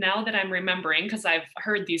was, now that I'm remembering, because I've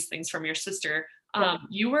heard these things from your sister, Yeah.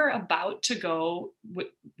 you were about to go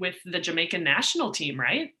with the Jamaican national team,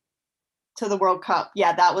 right? To the World Cup.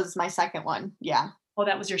 Yeah, that was my second one. Yeah. Oh,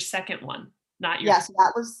 that was your second one, not your. Yeah, so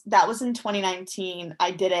that was in 2019.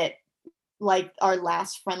 I did it like our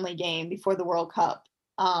last friendly game before the World Cup.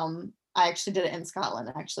 I actually did it in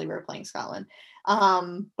Scotland. Actually, we were playing Scotland.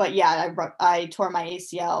 But yeah, I tore my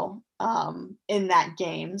ACL in that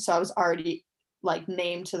game, so I was already like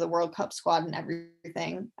named to the World Cup squad and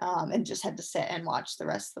everything, and just had to sit and watch the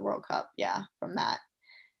rest of the World Cup. Yeah, from that.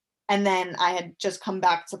 And then I had just come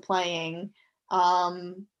back to playing.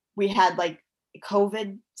 We had like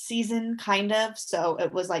COVID season kind of, so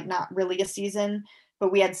it was like not really a season,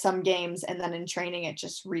 but we had some games, and then in training it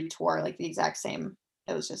just retore like the exact same.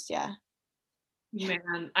 It was just yeah.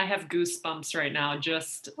 Man, I have goosebumps right now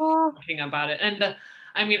just Oh, talking about it. And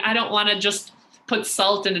I mean, I don't want to just put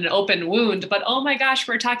salt in an open wound, but oh my gosh,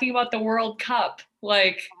 we're talking about the World Cup.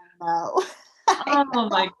 Like, no. I oh know.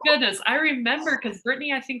 my goodness. I remember because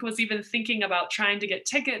Brittany, I think, was even thinking about trying to get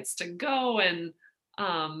tickets to go. And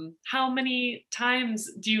how many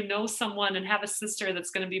times do you know someone and have a sister that's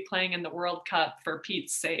going to be playing in the World Cup for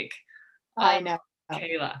Pete's sake? Oh, I know.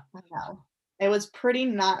 Kayla. I know. It was pretty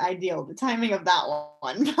not ideal, the timing of that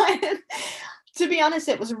one, but to be honest,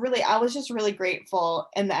 it was really I was just really grateful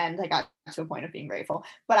in the end. I got to a point of being grateful,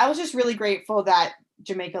 but I was just really grateful that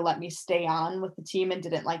Jamaica let me stay on with the team and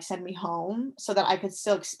didn't like send me home so that I could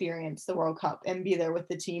still experience the World Cup and be there with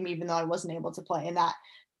the team even though I wasn't able to play. And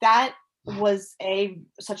that was a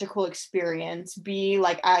such a cool experience. B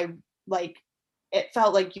like I like it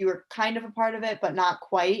felt like you were kind of a part of it but not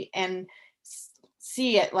quite, and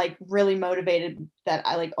see it like really motivated that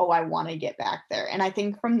I like, oh, I want to get back there. And I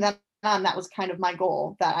think from then on, that was kind of my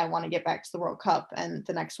goal, that I want to get back to the World Cup, and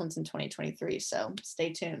the next one's in 2023. So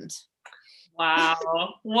stay tuned.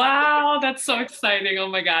 Wow. Wow, that's so exciting. Oh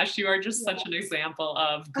my gosh, you are just such an Yeah. example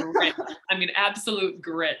of grit. I mean, absolute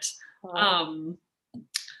grit. Oh, Um,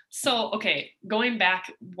 so, okay, going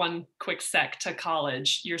back one quick sec to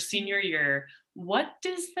college, your senior year, what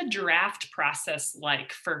is the draft process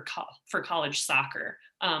like for for college soccer?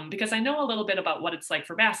 Because I know a little bit about what it's like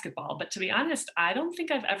for basketball, but to be honest, I don't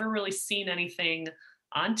think I've ever really seen anything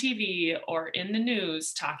on TV or in the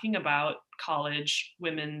news talking about college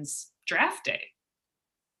women's draft day.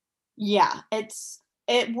 yeah,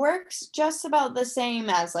 it works just about the same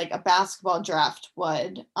as like a basketball draft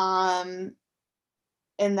would.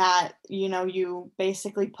 In that, you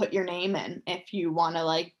basically put your name in if you want to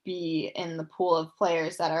like be in the pool of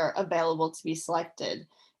players that are available to be selected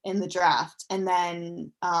in the draft. And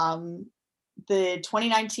then the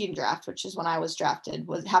 2019 draft, which is when I was drafted,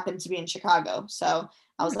 was happened to be in Chicago. So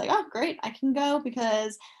I was Hmm. like, oh great, I can go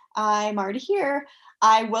because I'm already here.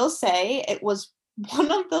 I will say it was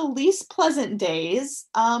one of the least pleasant days,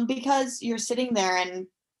 because you're sitting there, and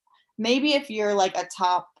maybe if you're like a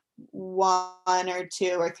top one or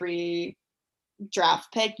two or three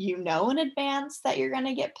draft pick, in advance that you're going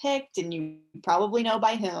to get picked and you probably know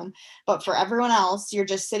by whom. But for everyone else, you're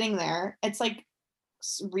just sitting there. It's like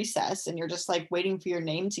recess, and you're just like waiting for your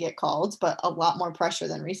name to get called, but a lot more pressure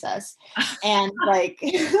than recess. And like,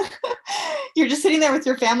 you're just sitting there with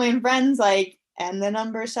your family and friends, like, and the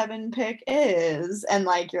number 7 pick is, and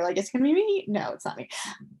like, you're like, it's going to be me. No, it's not me.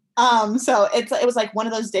 So it was like one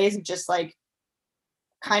of those days of just like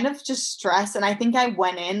kind of just stress. And I think I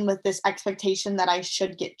went in with this expectation that I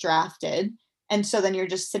should get drafted. And so then you're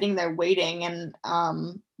just sitting there waiting. And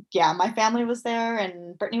yeah, my family was there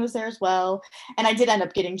and Brittany was there as well. And I did end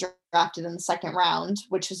up getting drafted in the second round,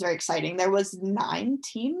 which was very exciting. There was 9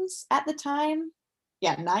 teams at the time.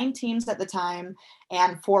 Yeah, 9 teams at the time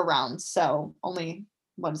and 4 rounds. So only,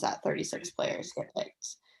 what is that, 36 players get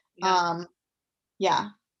picked. Yeah, Um, yeah.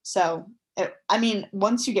 So, I mean,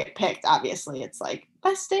 once you get picked, obviously it's like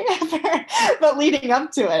best day ever. But leading up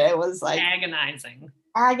to it, it was like agonizing.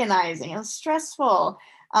 agonizing. It was stressful.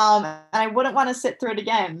 And I wouldn't want to sit through it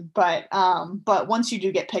again. But once you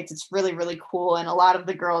do get picked, it's really, really cool. And a lot of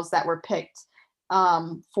the girls that were picked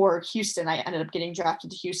for Houston, I ended up getting drafted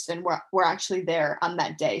to Houston, were actually there on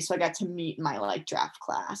that day. So I got to meet my like draft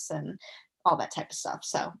class and all that type of stuff.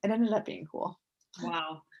 So it ended up being cool.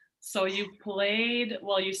 Wow. So you played,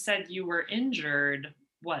 well, you said you were injured.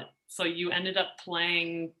 What? So you ended up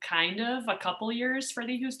playing kind of a couple years for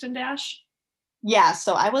the Houston Dash? Yeah,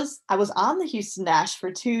 so I was on the Houston Dash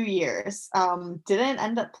for 2 years. Didn't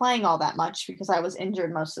end up playing all that much because I was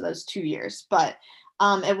injured most of those 2 years, but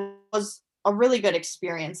it was a really good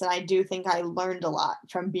experience, and I do think I learned a lot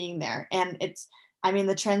from being there. And I mean,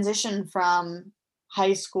 the transition from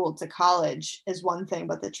high school to college is one thing,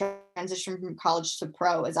 but the transition from college to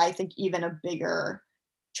pro is, I think, even a bigger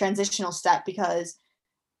transitional step, because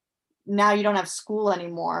now you don't have school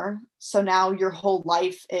anymore. So now your whole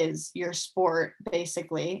life is your sport,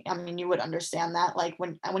 basically. I mean, you would understand that. Like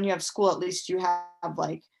when you have school, at least you have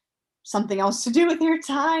like something else to do with your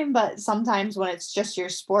time. But sometimes when it's just your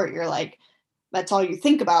sport, you're like, that's all you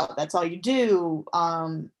think about. That's all you do.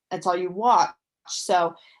 That's all you watch.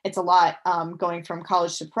 So it's a lot going from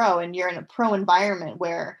college to pro, and you're in a pro environment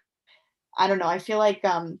where I don't know. I feel like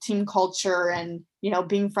team culture and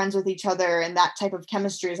being friends with each other and that type of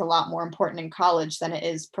chemistry is a lot more important in college than it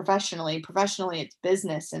is professionally. Professionally, it's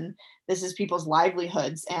business, and this is people's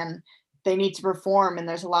livelihoods, and they need to perform, and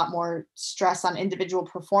there's a lot more stress on individual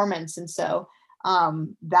performance. And so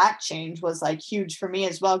that change was like huge for me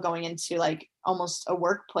as well, going into like almost a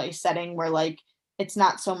workplace setting where like it's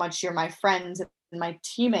not so much you're my friends and my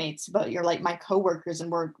teammates, but you're like my coworkers,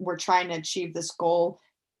 and we're trying to achieve this goal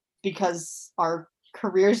because our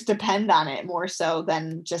careers depend on it more so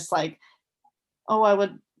than just like, oh, I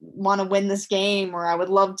would want to win this game or I would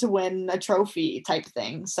love to win a trophy type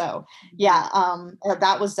thing. So yeah,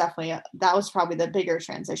 that was definitely that was probably the bigger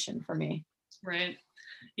transition for me. Right.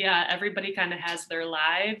 Yeah, everybody kind of has their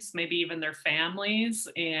lives, maybe even their families,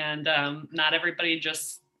 and not everybody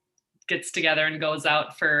just gets together and goes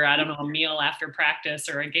out for, I don't know, a meal after practice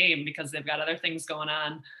or a game because they've got other things going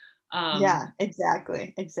on. Yeah,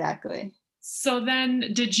 exactly. So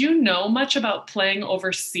then, did you know much about playing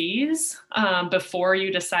overseas before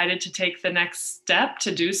you decided to take the next step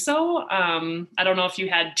to do so? I don't know if you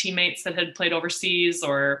had teammates that had played overseas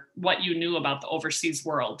or what you knew about the overseas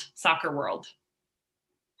world, soccer world.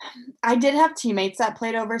 I did have teammates that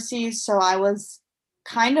played overseas, so I was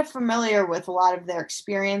kind of familiar with a lot of their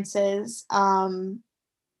experiences.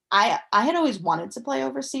 I had always wanted to play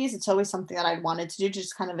overseas. It's always something that I'd wanted to do,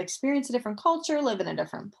 just kind of experience a different culture, live in a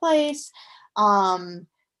different place. Um,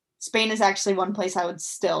 Spain is actually one place I would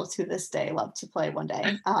still to this day love to play one day.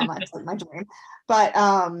 It's like my dream. But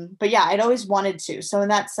yeah, I'd always wanted to. So in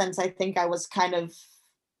that sense, I think I was kind of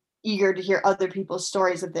eager to hear other people's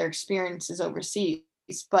stories of their experiences overseas.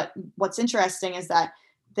 But what's interesting is that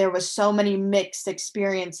there was so many mixed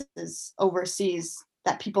experiences overseas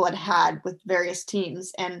that people had with various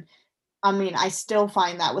teams. And I mean, I still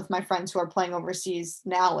find that with my friends who are playing overseas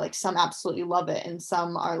now, like some absolutely love it and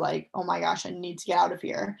some are like, oh my gosh, I need to get out of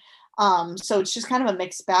here. So it's just kind of a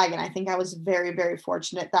mixed bag. And I think I was very, very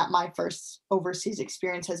fortunate that my first overseas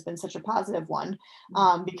experience has been such a positive one,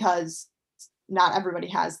 because not everybody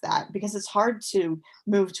has that, because it's hard to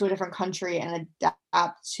move to a different country and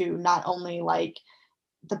adapt to not only like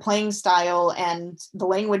the playing style and the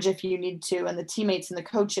language if you need to and the teammates and the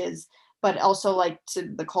coaches, but also like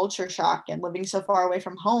to the culture shock and living so far away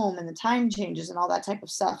from home and the time changes and all that type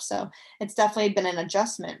of stuff. So it's definitely been an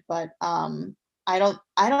adjustment, but I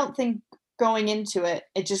don't think going into it,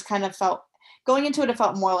 it just kind of felt going into it, it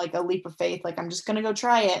felt more like a leap of faith, like I'm just going to go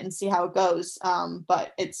try it and see how it goes.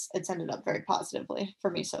 But it's ended up very positively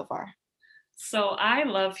for me so far. So I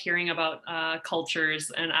love hearing about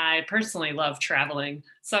cultures, and I personally love traveling.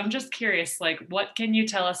 So I'm just curious, like, what can you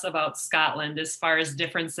tell us about Scotland as far as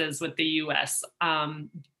differences with the U.S.?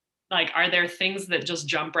 Like, are there things that just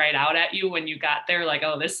jump right out at you when you got there? Like,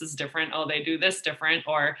 oh, this is different. Oh, they do this different,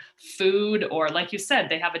 or food, or like you said,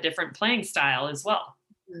 they have a different playing style as well.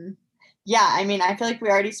 Mhm. Yeah, I mean, I feel like we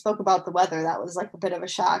already spoke about the weather. That was like a bit of a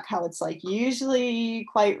shock how it's like usually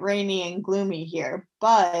quite rainy and gloomy here.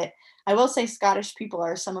 But I will say Scottish people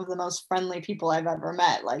are some of the most friendly people I've ever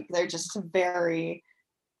met. Like they're just very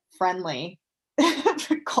friendly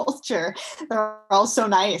culture. They're all so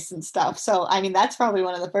nice and stuff. So I mean, that's probably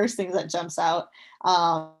one of the first things that jumps out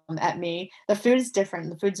at me. The food is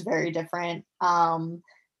different. The food's very different.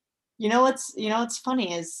 What's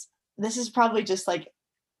funny is this is probably just like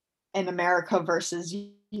an America versus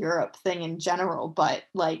Europe thing in general, but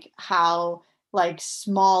like how like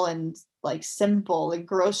small and like simple the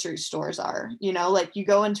grocery stores are. Like you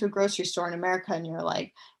go into a grocery store in America and you're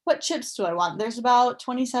like, what chips do I want? There's about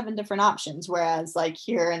 27 different options. Whereas like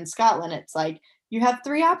here in Scotland, it's like you have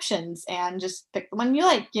three options and just pick the one you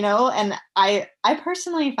like. And I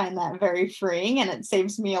personally find that very freeing, and it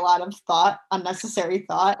saves me a lot of unnecessary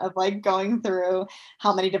thought of like going through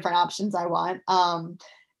how many different options I want.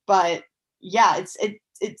 But yeah,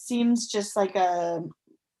 it seems just like a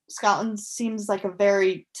Scotland seems like a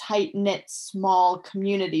very tight knit, small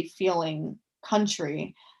community feeling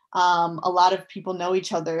country. A lot of people know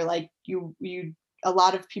each other. Like you, a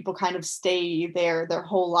lot of people kind of stay there their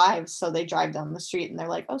whole lives. So they drive down the street and they're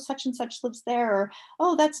like, oh, such and such lives there, or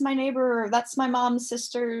oh, that's my neighbor, or that's my mom's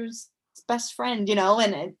sister's best friend.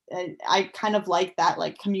 And I kind of like that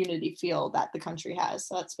like community feel that the country has.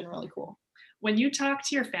 So that's been really cool. When you talk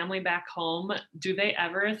to your family back home, do they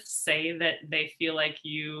ever say that they feel like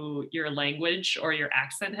your language or your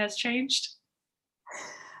accent has changed?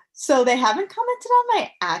 So they haven't commented on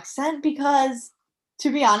my accent because,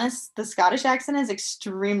 to be honest, the Scottish accent is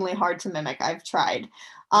extremely hard to mimic. I've tried.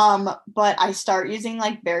 But I start using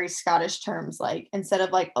like very Scottish terms, like instead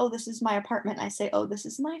of like, oh, this is my apartment, I say, oh, this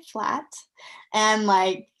is my flat, and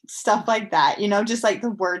like stuff like that, just like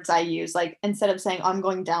the words I use. Like instead of saying, I'm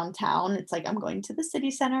going downtown, it's like, I'm going to the city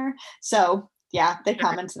center. So yeah, they Sure,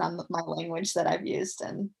 commented on my language that I've used,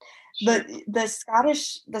 and sure. the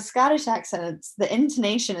Scottish accent, the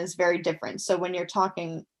intonation is very different. So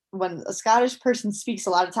when a Scottish person speaks, a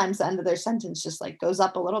lot of times the end of their sentence just like goes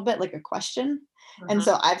up a little bit like a question. And Uh-huh.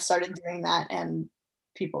 so I've started doing that, and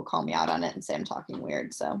people call me out on it and say I'm talking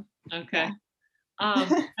weird. So Okay.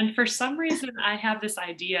 yeah. And for some reason, I have this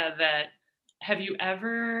idea that have you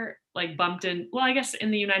ever like bumped in? Well, I guess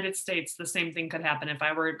in the United States, the same thing could happen if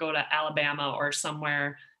I were to go to Alabama or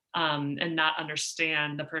somewhere and not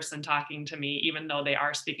understand the person talking to me, even though they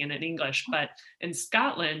are speaking in English. But in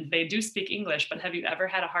Scotland, they do speak English. But have you ever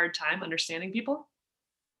had a hard time understanding people?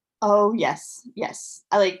 Oh, yes, yes.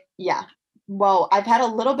 Yeah. Well, I've had a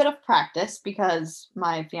little bit of practice because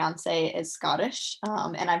my fiance is Scottish,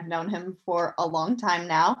 and I've known him for a long time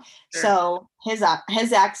now. Sure. So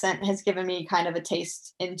his accent has given me kind of a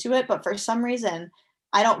taste into it, but for some reason,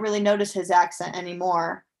 I don't really notice his accent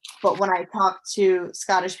anymore. But when I talk to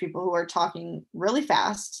Scottish people who are talking really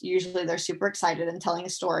fast, usually they're super excited and telling a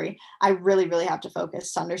story. I really, really have to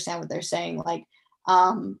focus to understand what they're saying. Like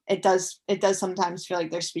it does sometimes feel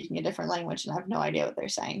like they're speaking a different language and I have no idea what they're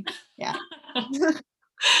saying. Yeah.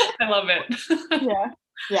 I love it. Yeah.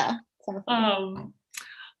 Yeah. Kind of funny. um,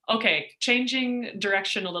 Okay, changing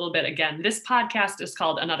direction a little bit again. This podcast is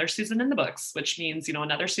called Another Season in the Books, which means,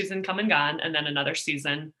 another season come and gone, and then another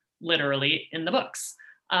season literally in the books.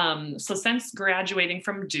 So, since graduating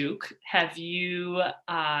from Duke, have you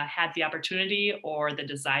had the opportunity or the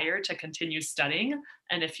desire to continue studying?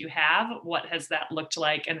 And if you have, what has that looked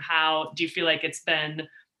like? And how do you feel like it's been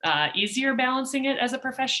easier balancing it as a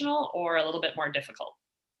professional or a little bit more difficult?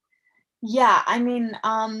 Yeah, I mean,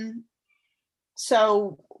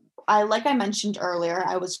 so like I mentioned earlier,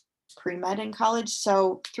 I was pre-med in college.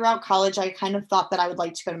 So throughout college, I kind of thought that I would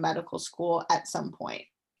like to go to medical school at some point.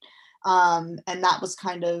 And that was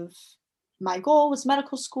kind of my goal was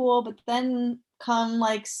medical school. But then come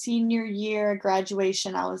like senior year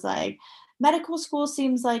graduation, I was like, medical school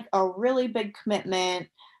seems like a really big commitment.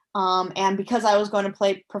 And because I was going to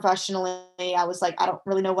play professionally, I was like, I don't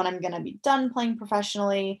really know when I'm going to be done playing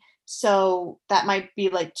professionally. So that might be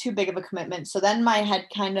like too big of a commitment. So then my head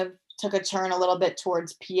kind of took a turn a little bit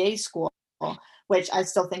towards PA school, which I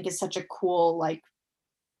still think is such a cool like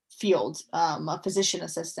field, a physician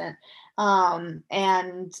assistant.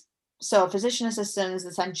 And so a physician assistant is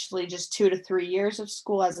essentially just 2 to 3 years of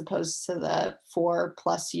school as opposed to the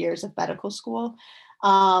 4+ years of medical school.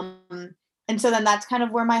 And so then that's kind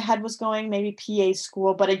of where my head was going, maybe PA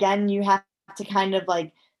school. But again, you have to kind of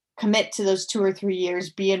like commit to those 2 or 3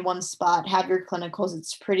 years, be in one spot, have your clinicals.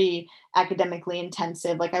 It's pretty academically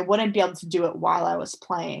intensive. Like I wouldn't be able to do it while I was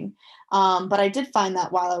playing. But I did find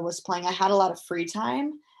that while I was playing, I had a lot of free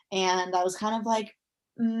time and I was kind of like,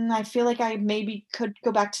 I feel like I maybe could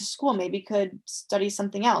go back to school, maybe could study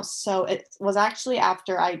something else. So it was actually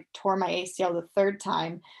after I tore my ACL the third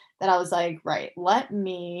time that I was like, right, let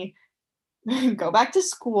me go back to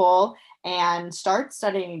school and start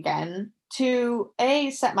studying again to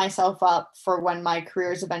set myself up for when my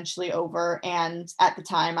career is eventually over. And at the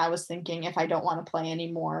time I was thinking if I don't want to play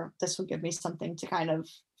anymore, this will give me something to kind of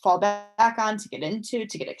fall back on, to get into,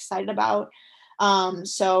 to get excited about.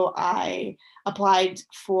 So I applied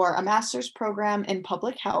for a master's program in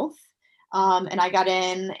public health, and I got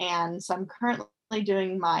in, and so I'm currently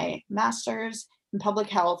doing my master's in public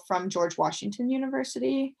health from George Washington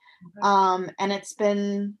University. And it's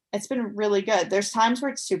been really good. There's times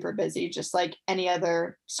where it's super busy, just like any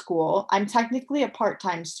other school. I'm technically a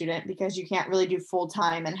part-time student because you can't really do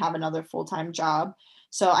full-time and have another full-time job.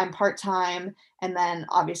 So I'm part-time, and then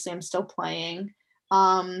obviously I'm still playing.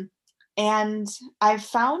 Um, and I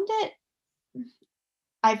found it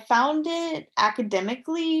I found it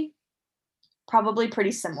academically probably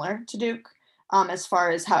pretty similar to Duke, as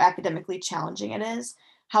far as how academically challenging it is.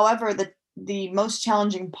 However, the most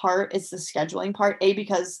challenging part is the scheduling part. A,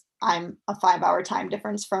 because I'm a 5-hour time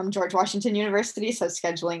difference from George Washington University, so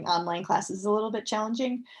scheduling online classes is a little bit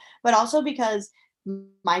challenging. But also because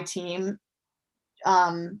my team,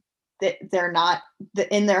 they're not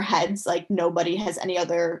in their heads, like nobody has any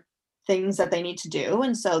other things that they need to do,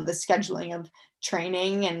 and so the scheduling of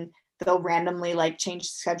training and they'll randomly like change the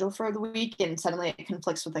schedule for the week and suddenly it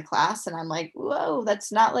conflicts with the class and I'm like, whoa,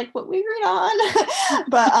 that's not like what we agreed on.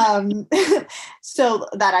 But so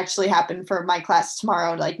that actually happened for my class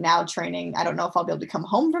tomorrow, like now training. I don't know if I'll be able to come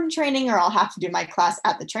home from training or I'll have to do my class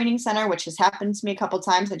at the training center, which has happened to me a couple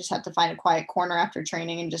times. I just have to find a quiet corner after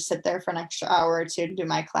training and just sit there for an extra hour or two to do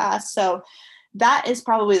my class. So that is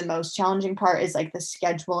probably the most challenging part, is like the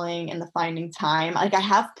scheduling and the finding time. Like I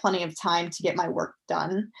have plenty of time to get my work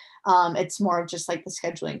done. It's more of just like the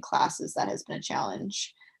scheduling classes that has been a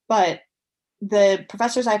challenge. But the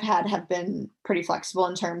professors I've had have been pretty flexible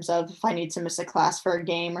in terms of if I need to miss a class for a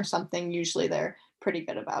game or something, usually they're pretty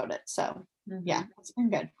good about it. So yeah, it's been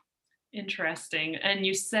good. Interesting. And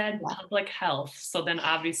you said Yeah. public health. So then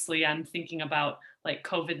obviously I'm thinking about like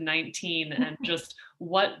COVID-19 and just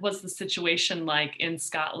what was the situation like in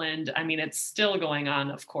Scotland? I mean, it's still going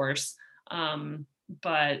on, of course.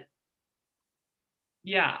 But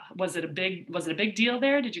yeah, was it a big deal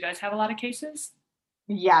there? Did you guys have a lot of cases?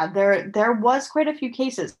 Yeah, there was quite a few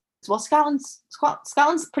cases. Well, Scotland's a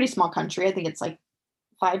pretty small country. I think it's like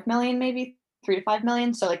 5 million, maybe 3 to 5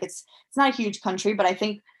 million. So like it's not a huge country, but I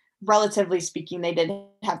think relatively speaking, they did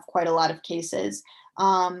have quite a lot of cases.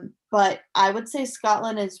 But I would say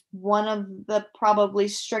Scotland is one of the probably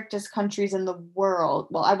strictest countries in the world.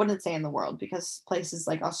 Well, I wouldn't say in the world because places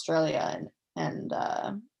like Australia and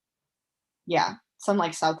yeah, some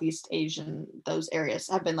like Southeast Asian, those areas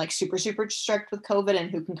have been like super, super strict with COVID and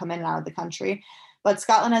who can come in and out of the country. But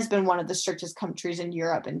Scotland has been one of the strictest countries in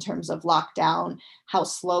Europe in terms of lockdown, how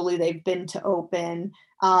slowly they've been to open,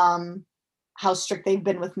 how strict they've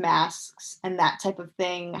been with masks and that type of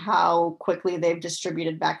thing, how quickly they've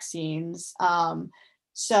distributed vaccines.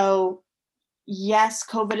 So, yes,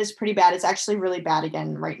 COVID is pretty bad. It's actually really bad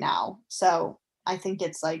again right now. So, I think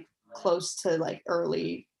it's like close to like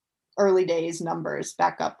early days numbers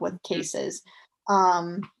back up with cases.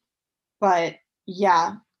 Um, but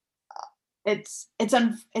yeah, it's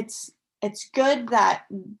good that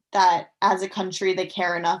as a country they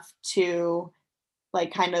care enough to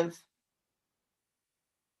like kind of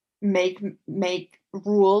make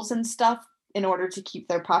rules and stuff in order to keep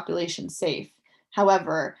their population safe.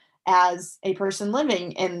 However, as a person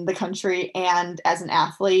living in the country and as an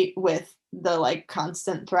athlete with the like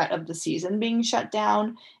constant threat of the season being shut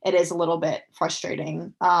down, it is a little bit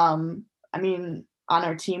frustrating. I mean, on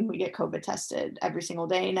our team, we get COVID tested every single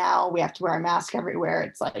day now. We have to wear a mask everywhere.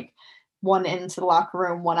 It's like one into the locker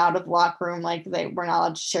room, one out of the locker room. Like we're not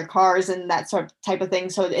allowed to share cars and that sort of type of thing.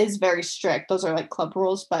 So it is very strict. Those are like club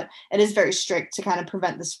rules, but it is very strict to kind of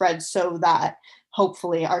prevent the spread so that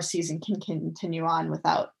hopefully our season can continue on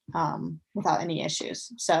without any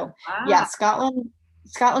issues. So yeah, Wow.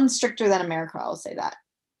 Scotland's stricter than America. I'll say that.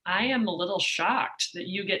 I am a little shocked that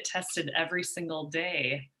you get tested every single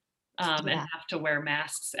day, and Yeah. have to wear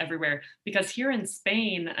masks everywhere. Because here in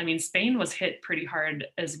Spain, I mean, Spain was hit pretty hard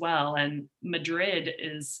as well. And Madrid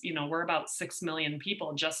is, we're about 6 million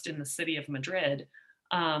people just in the city of Madrid.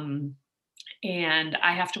 Um, and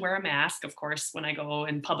I have to wear a mask, of course, when I go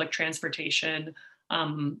in public transportation.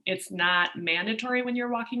 It's not mandatory when you're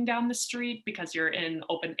walking down the street because you're in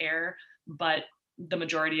open air, but the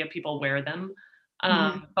majority of people wear them.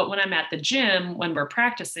 Mhm. But when I'm at the gym, when we're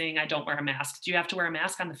practicing, I don't wear a mask. Do you have to wear a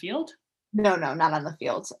mask on the field? No, no, not on the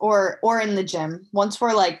field or in the gym. Once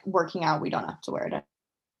we're like working out, we don't have to wear it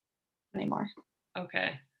anymore.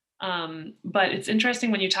 Okay. But it's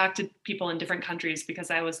interesting when you talk to people in different countries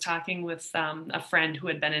because I was talking with a friend who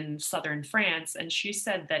had been in southern France, and she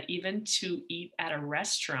said that even to eat at a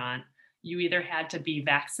restaurant, you either had to be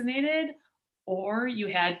vaccinated or you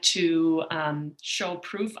had to show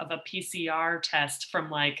proof of a PCR test from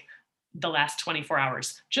like the last 24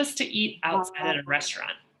 hours just to eat outside at a Wow.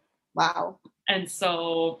 restaurant. Wow. And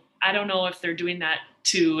so I don't know if they're doing that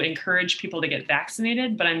to encourage people to get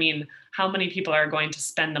vaccinated, but I mean, how many people are going to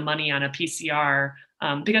spend the money on a PCR?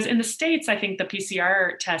 Because in the States, I think the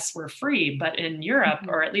PCR tests were free, but in Europe, Mhm.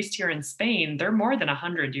 or at least here in Spain, they're more than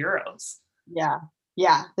 €100. Yeah.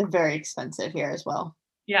 Yeah, they're very expensive here as well.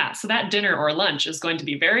 Yeah, so that dinner or lunch is going to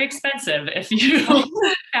be very expensive if you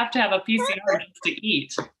have to have a PCR just to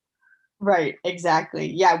eat. Right, exactly.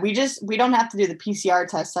 Yeah, we don't have to do the PCR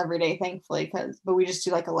tests every day, thankfully, but we just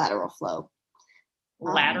do like a lateral flow.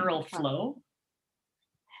 Um, Lateral uh, flow,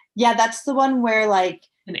 yeah, that's the one where like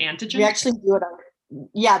an we antigen. actually do it.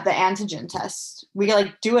 Yeah, the antigen test. We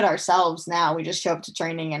like do it ourselves now. We just show up to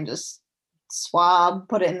training and just swab,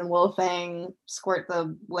 put it in the little thing, squirt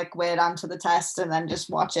the liquid onto the test, and then just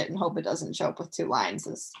watch it and hope it doesn't show up with two lines.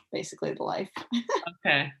 Is basically the life.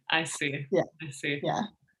 Okay, I see. Yeah, I see. yeah.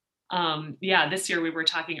 Yeah, this year we were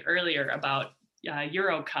talking earlier about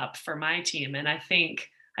Euro Cup for my team, and I think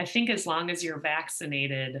as long as you're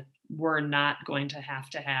vaccinated, we're not going to have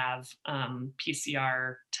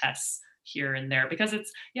PCR tests here and there because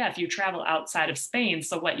it's yeah. If you travel outside of Spain,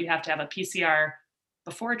 so what you have to have a PCR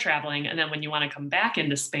before traveling, and then when you want to come back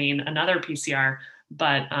into Spain, another PCR.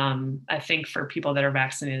 But I think for people that are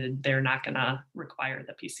vaccinated, they're not going to require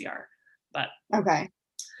the PCR. But Okay,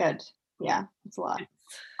 good. Yeah, it's a lot.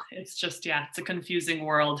 it's just, yeah, it's a confusing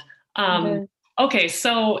world. It Um, is. okay,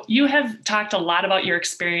 so you have talked a lot about your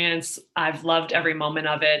experience. I've loved every moment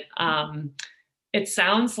of it. It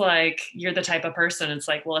sounds like you're the type of person, it's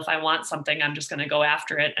like, well, if I want something, I'm just going to go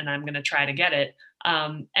after it and I'm going to try to get it.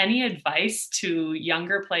 Any advice to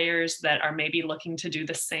younger players that are maybe looking to do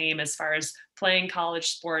the same as far as playing college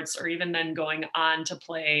sports or even then going on to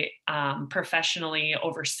play professionally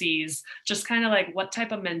overseas? Just kind of like what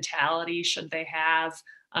type of mentality should they have?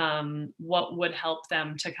 What would help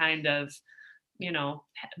them to kind of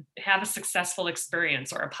have a successful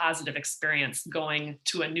experience or a positive experience going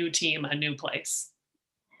to a new team, a new place?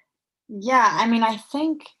 Yeah, I mean, I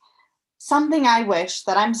think something I wish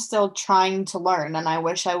that I'm still trying to learn, and I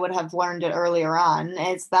wish I would have learned it earlier on,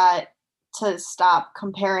 is that to stop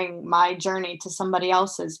comparing my journey to somebody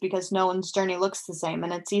else's because no one's journey looks the same.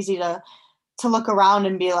 And it's easy to look around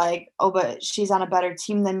and be like, oh, but she's on a better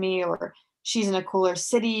team than me, or she's in a cooler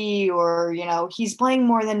city, or, he's playing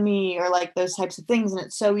more than me, or like those types of things. And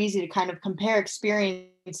it's so easy to kind of compare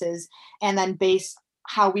experiences and then base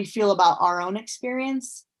how we feel about our own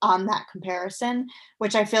experience on that comparison,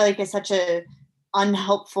 which I feel like is such a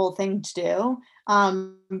unhelpful thing to do,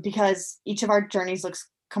 because each of our journeys looks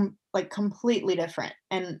like completely different,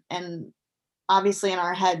 and obviously in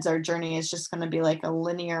our heads our journey is just going to be like a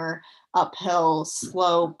linear uphill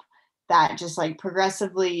slope that just like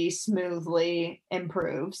progressively smoothly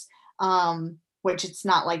improves, which it's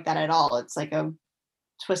not like that at all. It's like a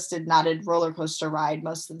twisted knotted roller coaster ride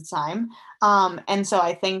most of the time, and so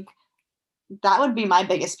I think that would be my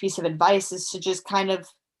biggest piece of advice, is to just kind of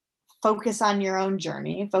focus on your own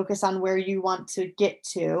journey, focus on where you want to get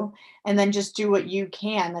to, and then just do what you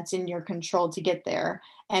can that's in your control to get there.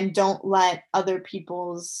 And don't let other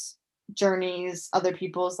people's journeys, other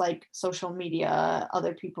people's like social media,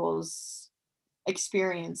 other people's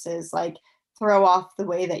experiences like throw off the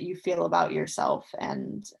way that you feel about yourself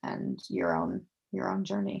and your own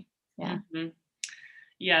journey. Yeah. Mhm.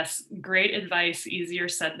 Yes, great advice, easier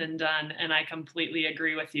said than done, and I completely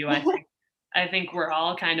agree with you. I think we're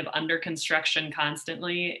all kind of under construction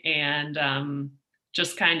constantly, and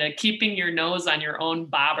just kind of keeping your nose on your own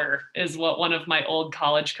bobber is what one of my old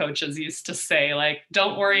college coaches used to say. Like,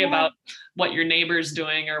 don't worry Yeah, about what your neighbor's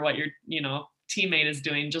doing or what your teammate is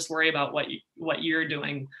doing. Just worry about what you're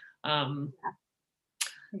doing. Um,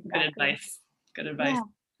 Good exactly. advice. Good advice.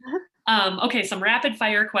 Yeah. Okay, some rapid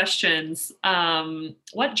fire questions.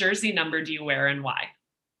 What jersey number do you wear and why?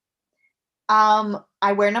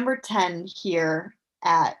 I wear number 10 here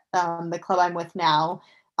at the club I'm with now,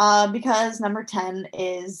 because number 10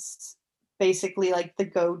 is basically like the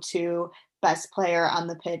go-to best player on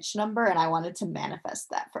the pitch number, and I wanted to manifest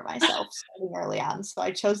that for myself starting early on. So I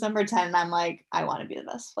chose number 10, and I'm like, I want to be the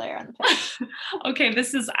best player on the pitch. Okay,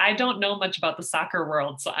 I don't know much about the soccer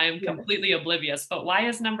world, so I am Yeah. completely oblivious. But why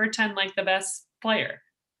is number 10 like the best player?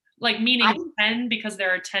 Like I meaning 10 because there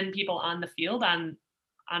are 10 people on the field on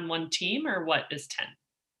one team, or what is 10?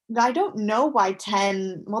 I don't know why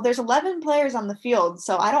 10, well, there's 11 players on the field,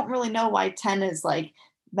 so I don't really know why 10 is like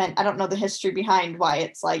meant. I don't know the history behind why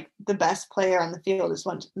it's like the best player on the field is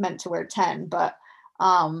meant to wear 10, but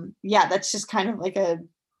yeah, that's just kind of like a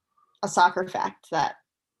soccer fact that,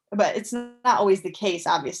 but it's not always the case,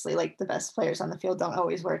 obviously. Like the best players on the field don't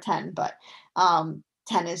always wear 10, but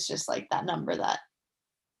 10 is just like that number that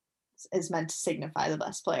is meant to signify the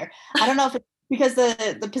best player. I don't know if it's because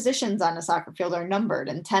the positions on a soccer field are numbered,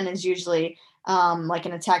 and 10 is usually like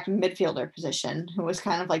an attacking midfielder position who was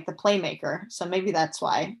kind of like the playmaker. So maybe that's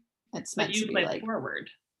why it's But meant to you be play like. forward.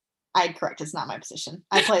 I correct. It's not my position.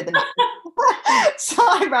 I play the 9, so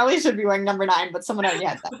I probably should be wearing number 9, but someone already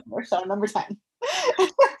has that number, so number 10.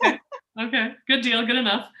 Okay. Okay. Good deal. Good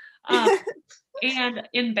enough. Um, And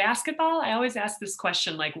in basketball, I always ask this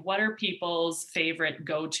question, like, what are people's favorite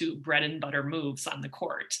go-to bread and butter moves on the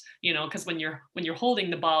court? Because when you're holding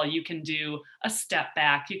the ball, you can do a step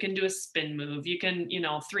back, you can do a spin move, you can,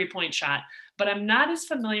 three-point shot. But I'm not as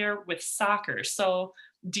familiar with soccer. So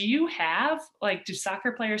do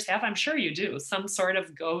soccer players have, I'm sure you do, some sort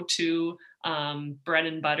of go-to bread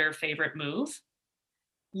and butter favorite move?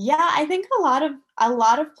 Yeah, I think a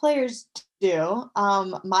lot of players do.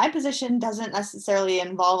 My position doesn't necessarily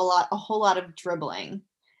involve a whole lot of dribbling.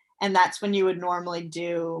 And that's when you would normally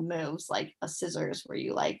do moves like a scissors where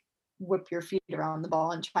you like whip your feet around the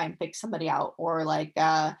ball and try and pick somebody out, or like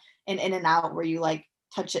an in and out where you like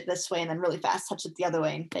touch it this way and then really fast touch it the other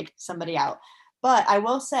way and pick somebody out. But I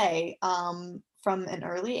will say, from an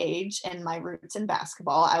early age and my roots in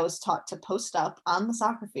basketball, I was taught to post up on the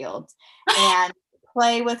soccer field and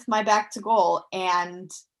play with my back to goal and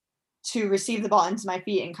to receive the ball into my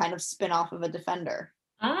feet and kind of spin off of a defender.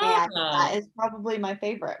 And that Oh. is probably my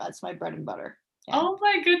favorite. That's my bread and butter. Yeah. Oh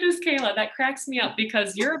my goodness, Kayla, that cracks me up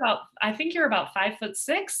because I think you're about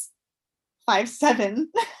 5'6". 5'7".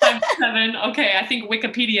 5'7". Okay, I think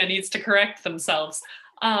Wikipedia needs to correct themselves.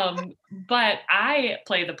 But I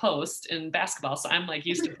play the post in basketball, so I'm like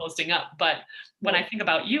used to posting up. But when I think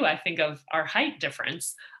about you, I think of our height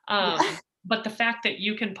difference. Yeah. But the fact that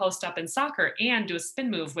you can post up in soccer and do a spin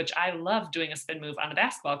move, which I love doing a spin move on a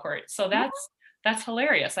basketball court. So that's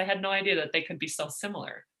hilarious. I had no idea that they could be so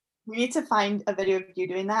similar. We need to find a video of you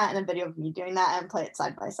doing that and a video of me doing that and play it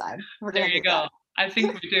side by side. We're There gonna you do go. that. I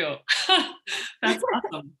think we do. That's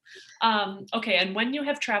awesome. Okay, and when you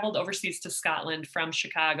have traveled overseas to Scotland from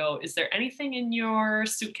Chicago, is there anything in your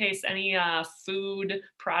suitcase, any food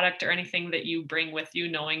product or anything that you bring with you,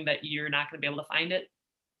 knowing that you're not going to be able to find it?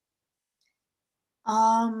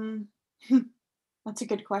 Um, that's a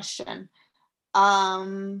good question.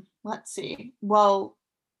 Let's see. Well,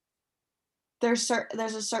 there's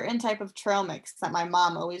a certain type of trail mix that my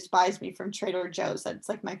mom always buys me from Trader Joe's that's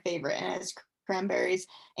like my favorite, and it's cranberries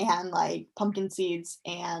and like pumpkin seeds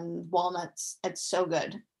and walnuts. It's so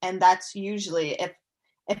good. And that's usually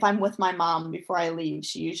if I'm with my mom before I leave,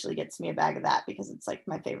 she usually gets me a bag of that because it's like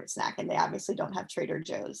my favorite snack, and they obviously don't have Trader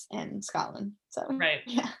Joe's in Scotland. So, Right.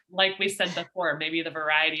 yeah. Like we said before, maybe the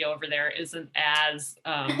variety over there isn't as,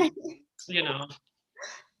 you know,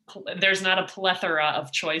 there's not a plethora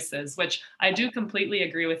of choices, which I do completely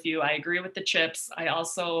agree with you. I agree with the chips. I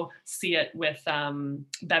also see it with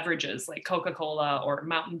beverages like Coca-Cola or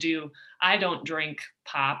Mountain Dew. I don't drink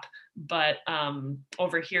pop, but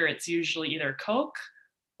over here it's usually either Coke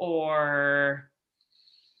or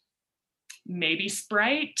maybe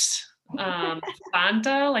Sprite,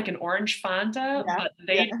 Fanta, like an orange Fanta, Yeah, but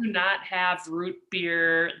they yeah. do not have root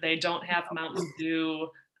beer. They don't have Mountain Dew.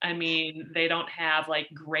 I mean, they don't have like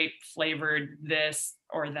grape flavored this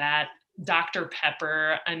or that, Dr.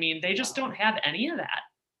 Pepper. I mean, they just don't have any of that.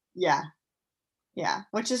 Yeah, yeah,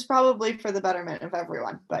 which is probably for the betterment of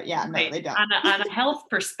everyone, but yeah, no, Right. they don't. On a health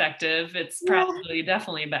perspective, it's Yeah. probably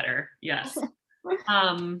definitely better. Yes.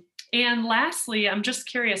 Um, and lastly, I'm just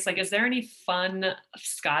curious, like, is there any fun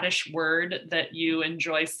Scottish word that you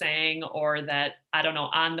enjoy saying or that, I don't know,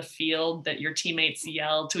 on the field that your teammates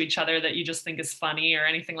yell to each other that you just think is funny or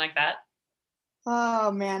anything like that?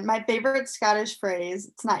 Oh man, my favorite Scottish phrase,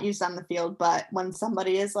 it's not used on the field, but when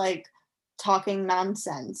somebody is like talking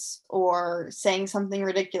nonsense or saying something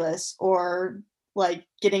ridiculous or like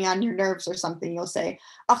getting on your nerves or something, you'll say,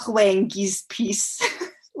 "Ach away and gi's peace."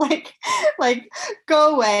 like like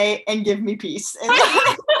go away and give me peace.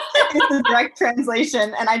 It's a direct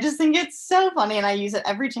translation. And I just think it's so funny and I use it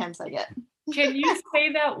every chance I get. Can you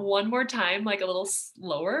say that one more time, like a little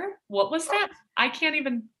slower? What was that? I can't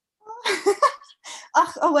even.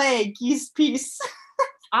 Ach away, geese peace.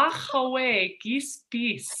 Ach, away, geese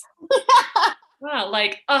peace. Ah,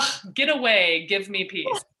 like, ugh, get away, give me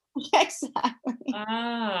peace. Exactly.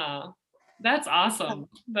 Ah, that's awesome.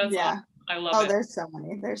 That's Yeah. awesome. I love Oh, it. there's so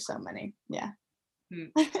many. There's so many. Yeah. Hmm.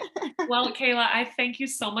 Well, Kayla, I thank you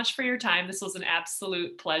so much for your time. This was an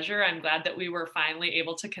absolute pleasure. I'm glad that we were finally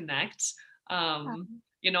able to connect. On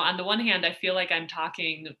the one hand, I feel like I'm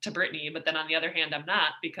talking to Brittany, but then on the other hand, I'm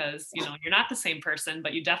not because, you're not the same person,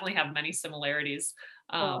 but you definitely have many similarities.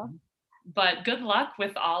 Well, But good luck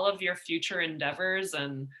with all of your future endeavors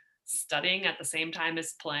and studying at the same time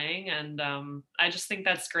as playing. And I just think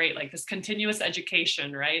that's great. Like this continuous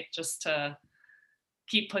education, right? Just to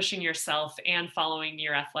keep pushing yourself and following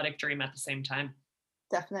your athletic dream at the same time.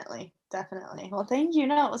 definitely. Definitely. Well, thank you.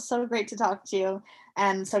 No, it was so great to talk to you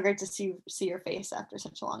and so great to see your face after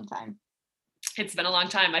such a long time. It's been a long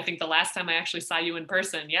time. I think the last time I actually saw you in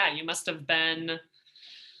person, yeah, you must have been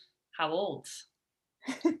how old?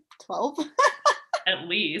 12? At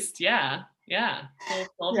least, yeah. Yeah.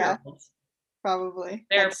 12 year Yeah, olds. probably.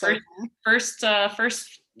 They're That's so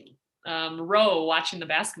first row watching the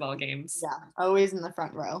basketball games. yeah, always in the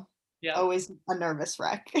front row. Yeah. Always a nervous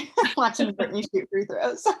wreck watching Brittany shoot free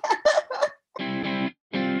throws.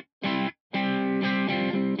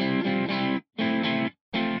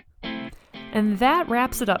 And that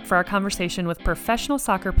wraps it up for our conversation with professional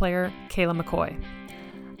soccer player Kayla McCoy.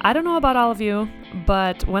 I don't know about all of you,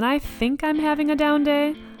 but when I think I'm having a down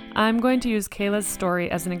day, I'm going to use Kayla's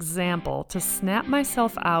story as an example to snap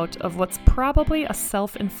myself out of what's probably a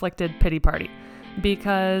self-inflicted pity party.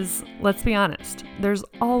 Because, let's be honest, there's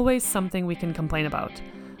always something we can complain about.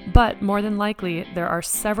 But more than likely, there are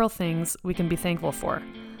several things we can be thankful for.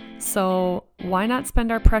 So why not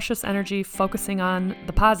spend our precious energy focusing on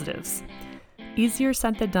the positives? Easier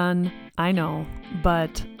said than done, I know,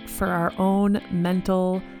 but for our own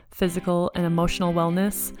mental, physical, and emotional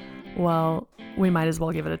wellness, well, we might as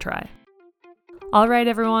well give it a try. All right,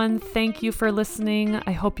 everyone, thank you for listening.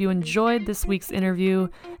 I hope you enjoyed this week's interview.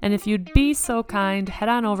 And if you'd be so kind, head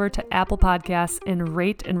on over to Apple Podcasts and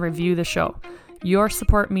rate and review the show. Your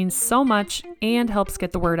support means so much and helps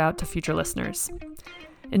get the word out to future listeners.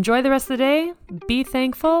 Enjoy the rest of the day, be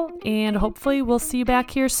thankful, and hopefully we'll see you back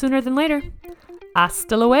here sooner than later.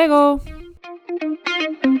 Hasta luego!